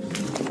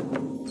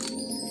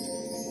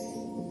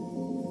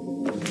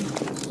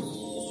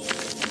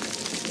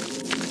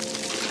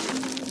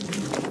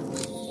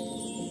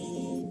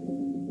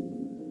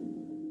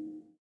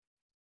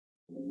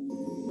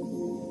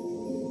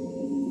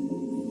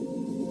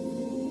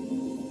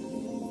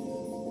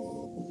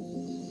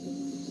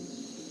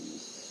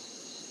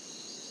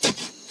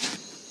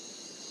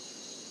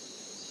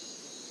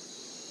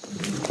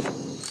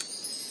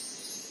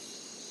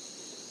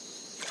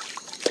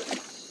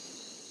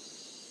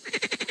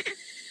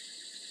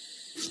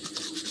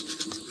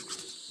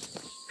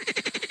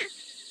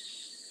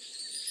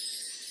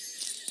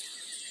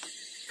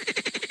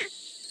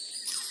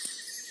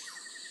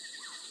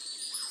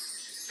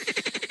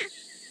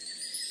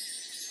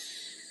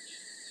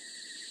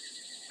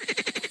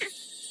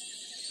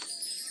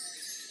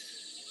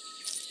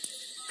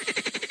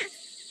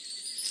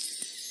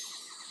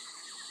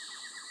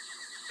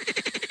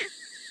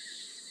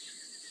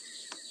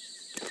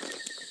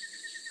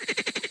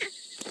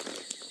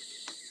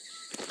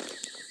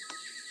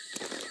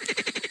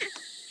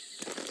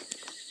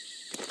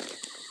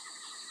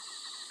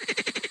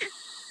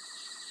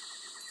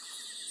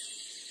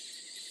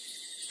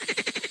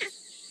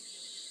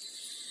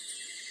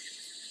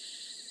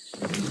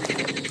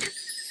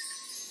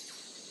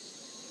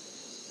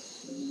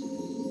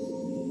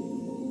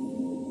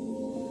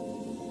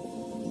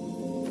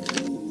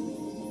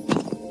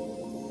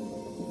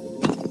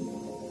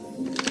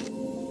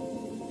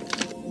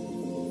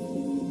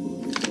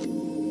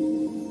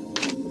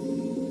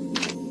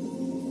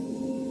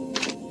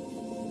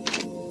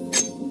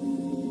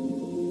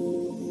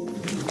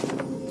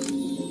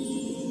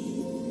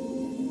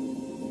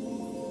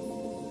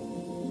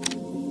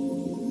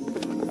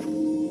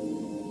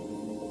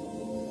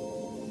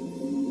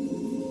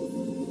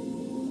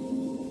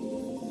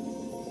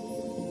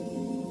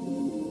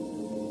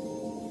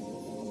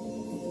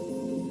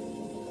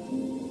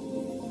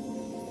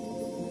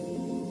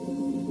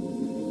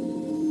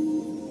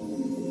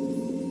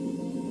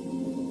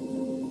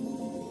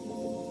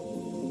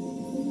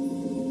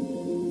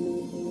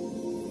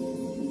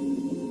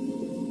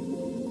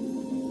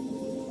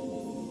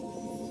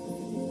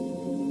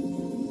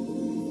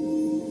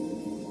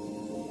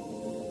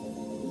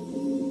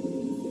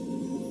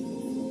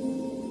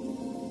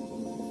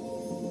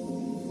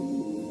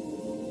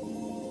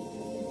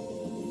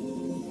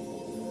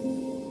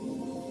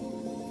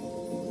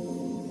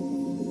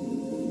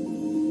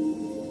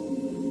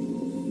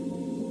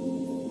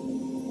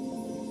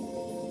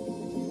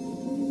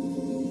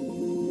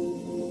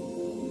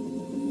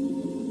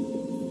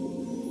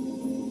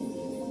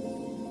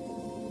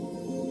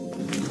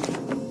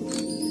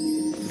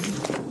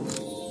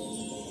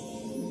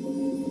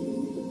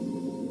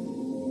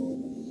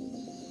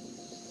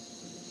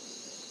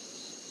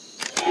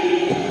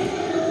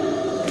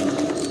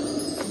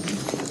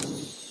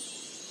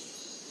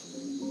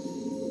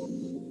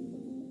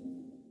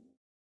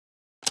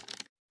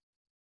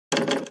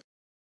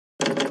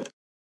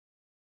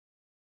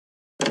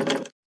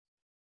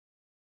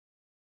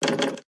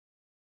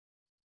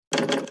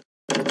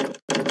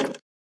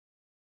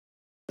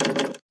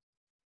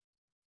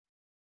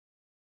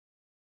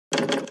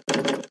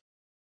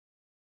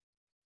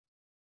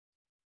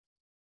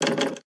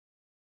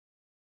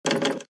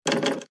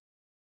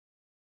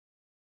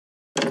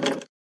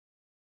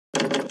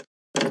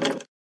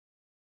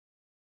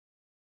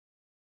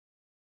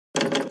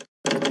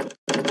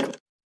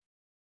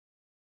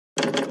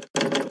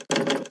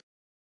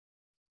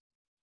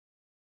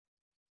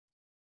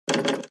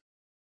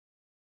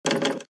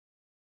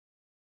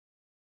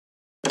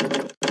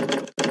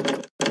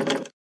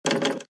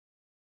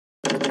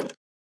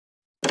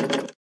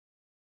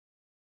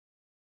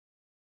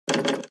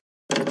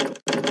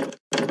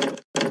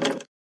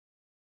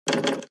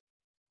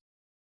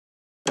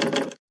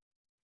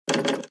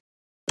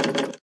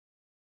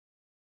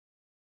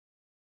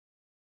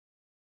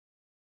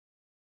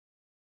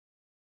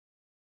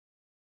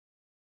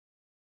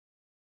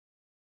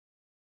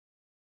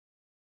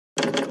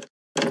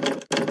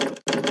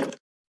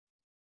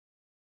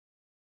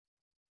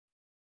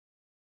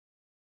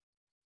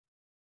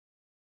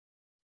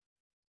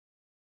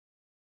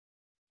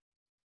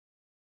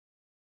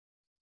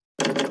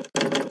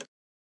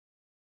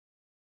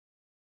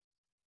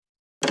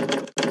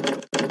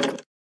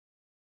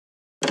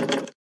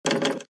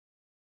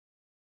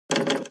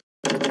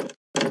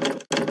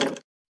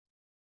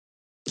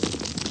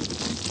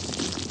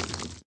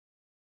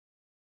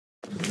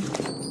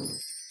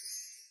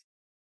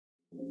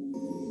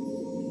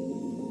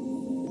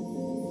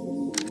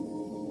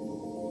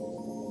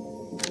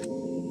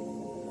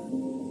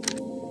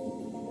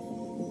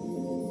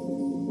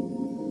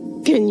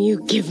 Can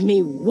you give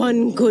me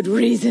one good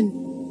reason?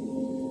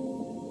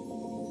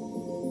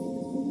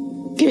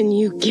 Can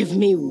you give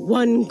me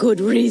one good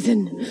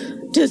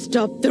reason to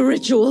stop the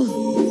ritual?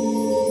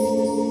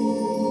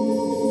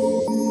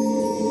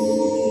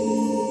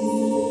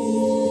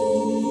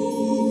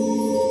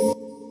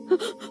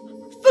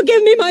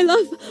 Forgive me, my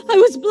love. I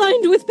was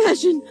blind with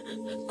passion.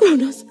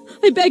 Kronos,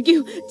 I beg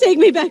you, take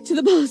me back to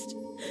the past.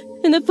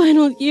 In the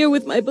final year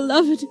with my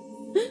beloved.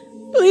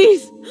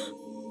 Please.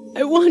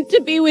 I want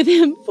to be with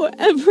him for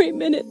every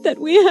minute that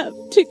we have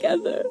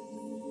together.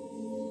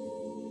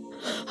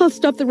 I'll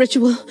stop the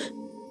ritual,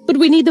 but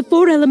we need the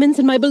 4 elements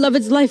and my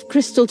beloved's life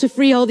crystal to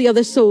free all the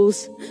other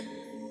souls.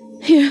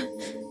 Here,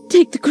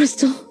 take the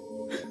crystal.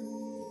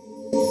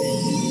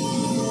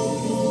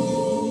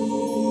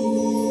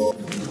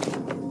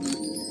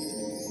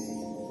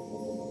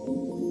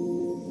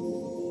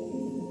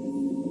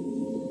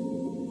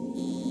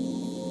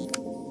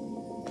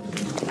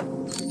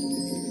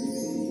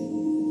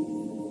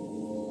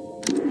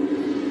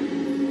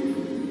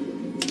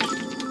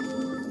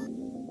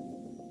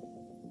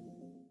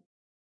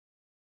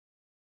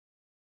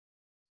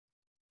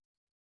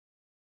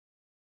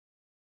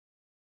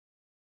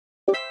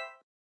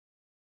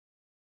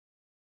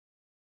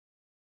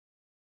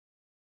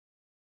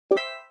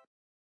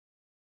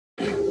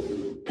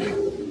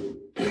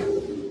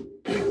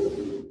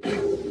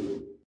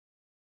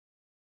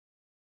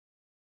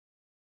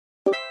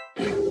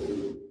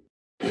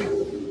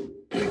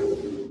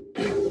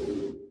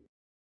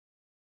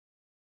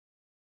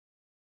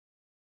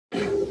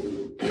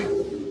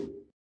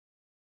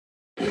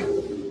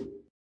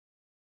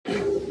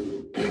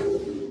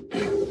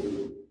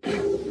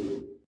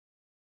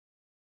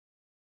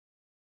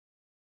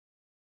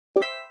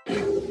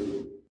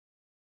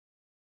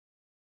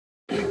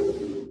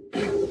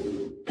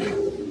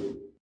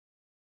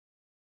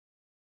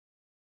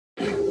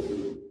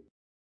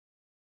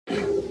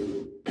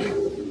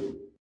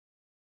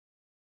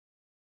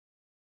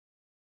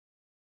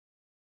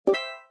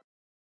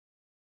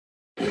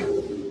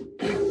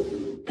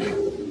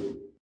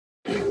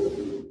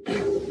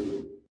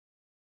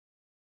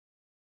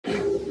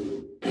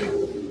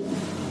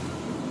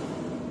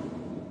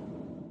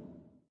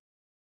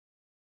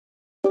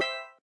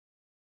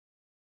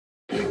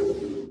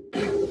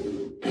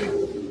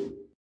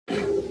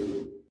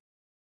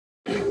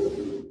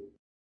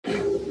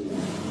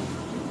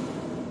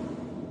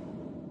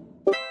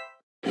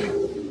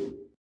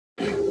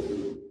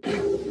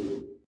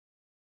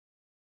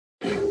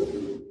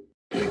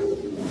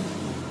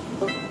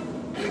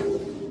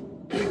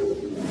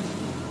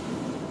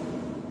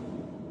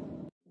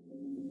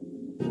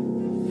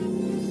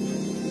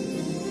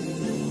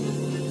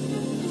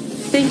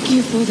 Thank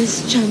you for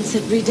this chance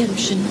at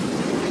redemption.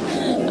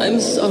 I'm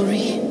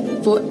sorry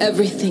for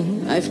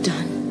everything I've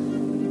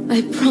done.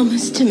 I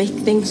promise to make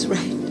things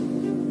right.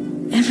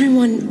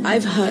 Everyone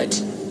I've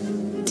hurt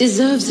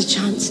deserves a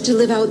chance to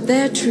live out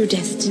their true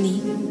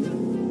destiny.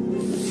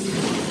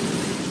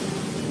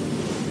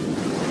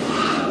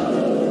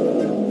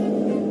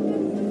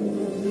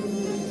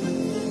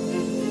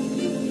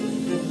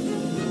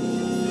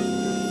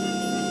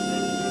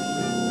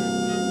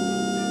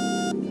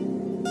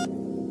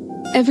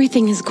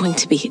 Everything is going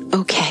to be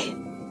okay.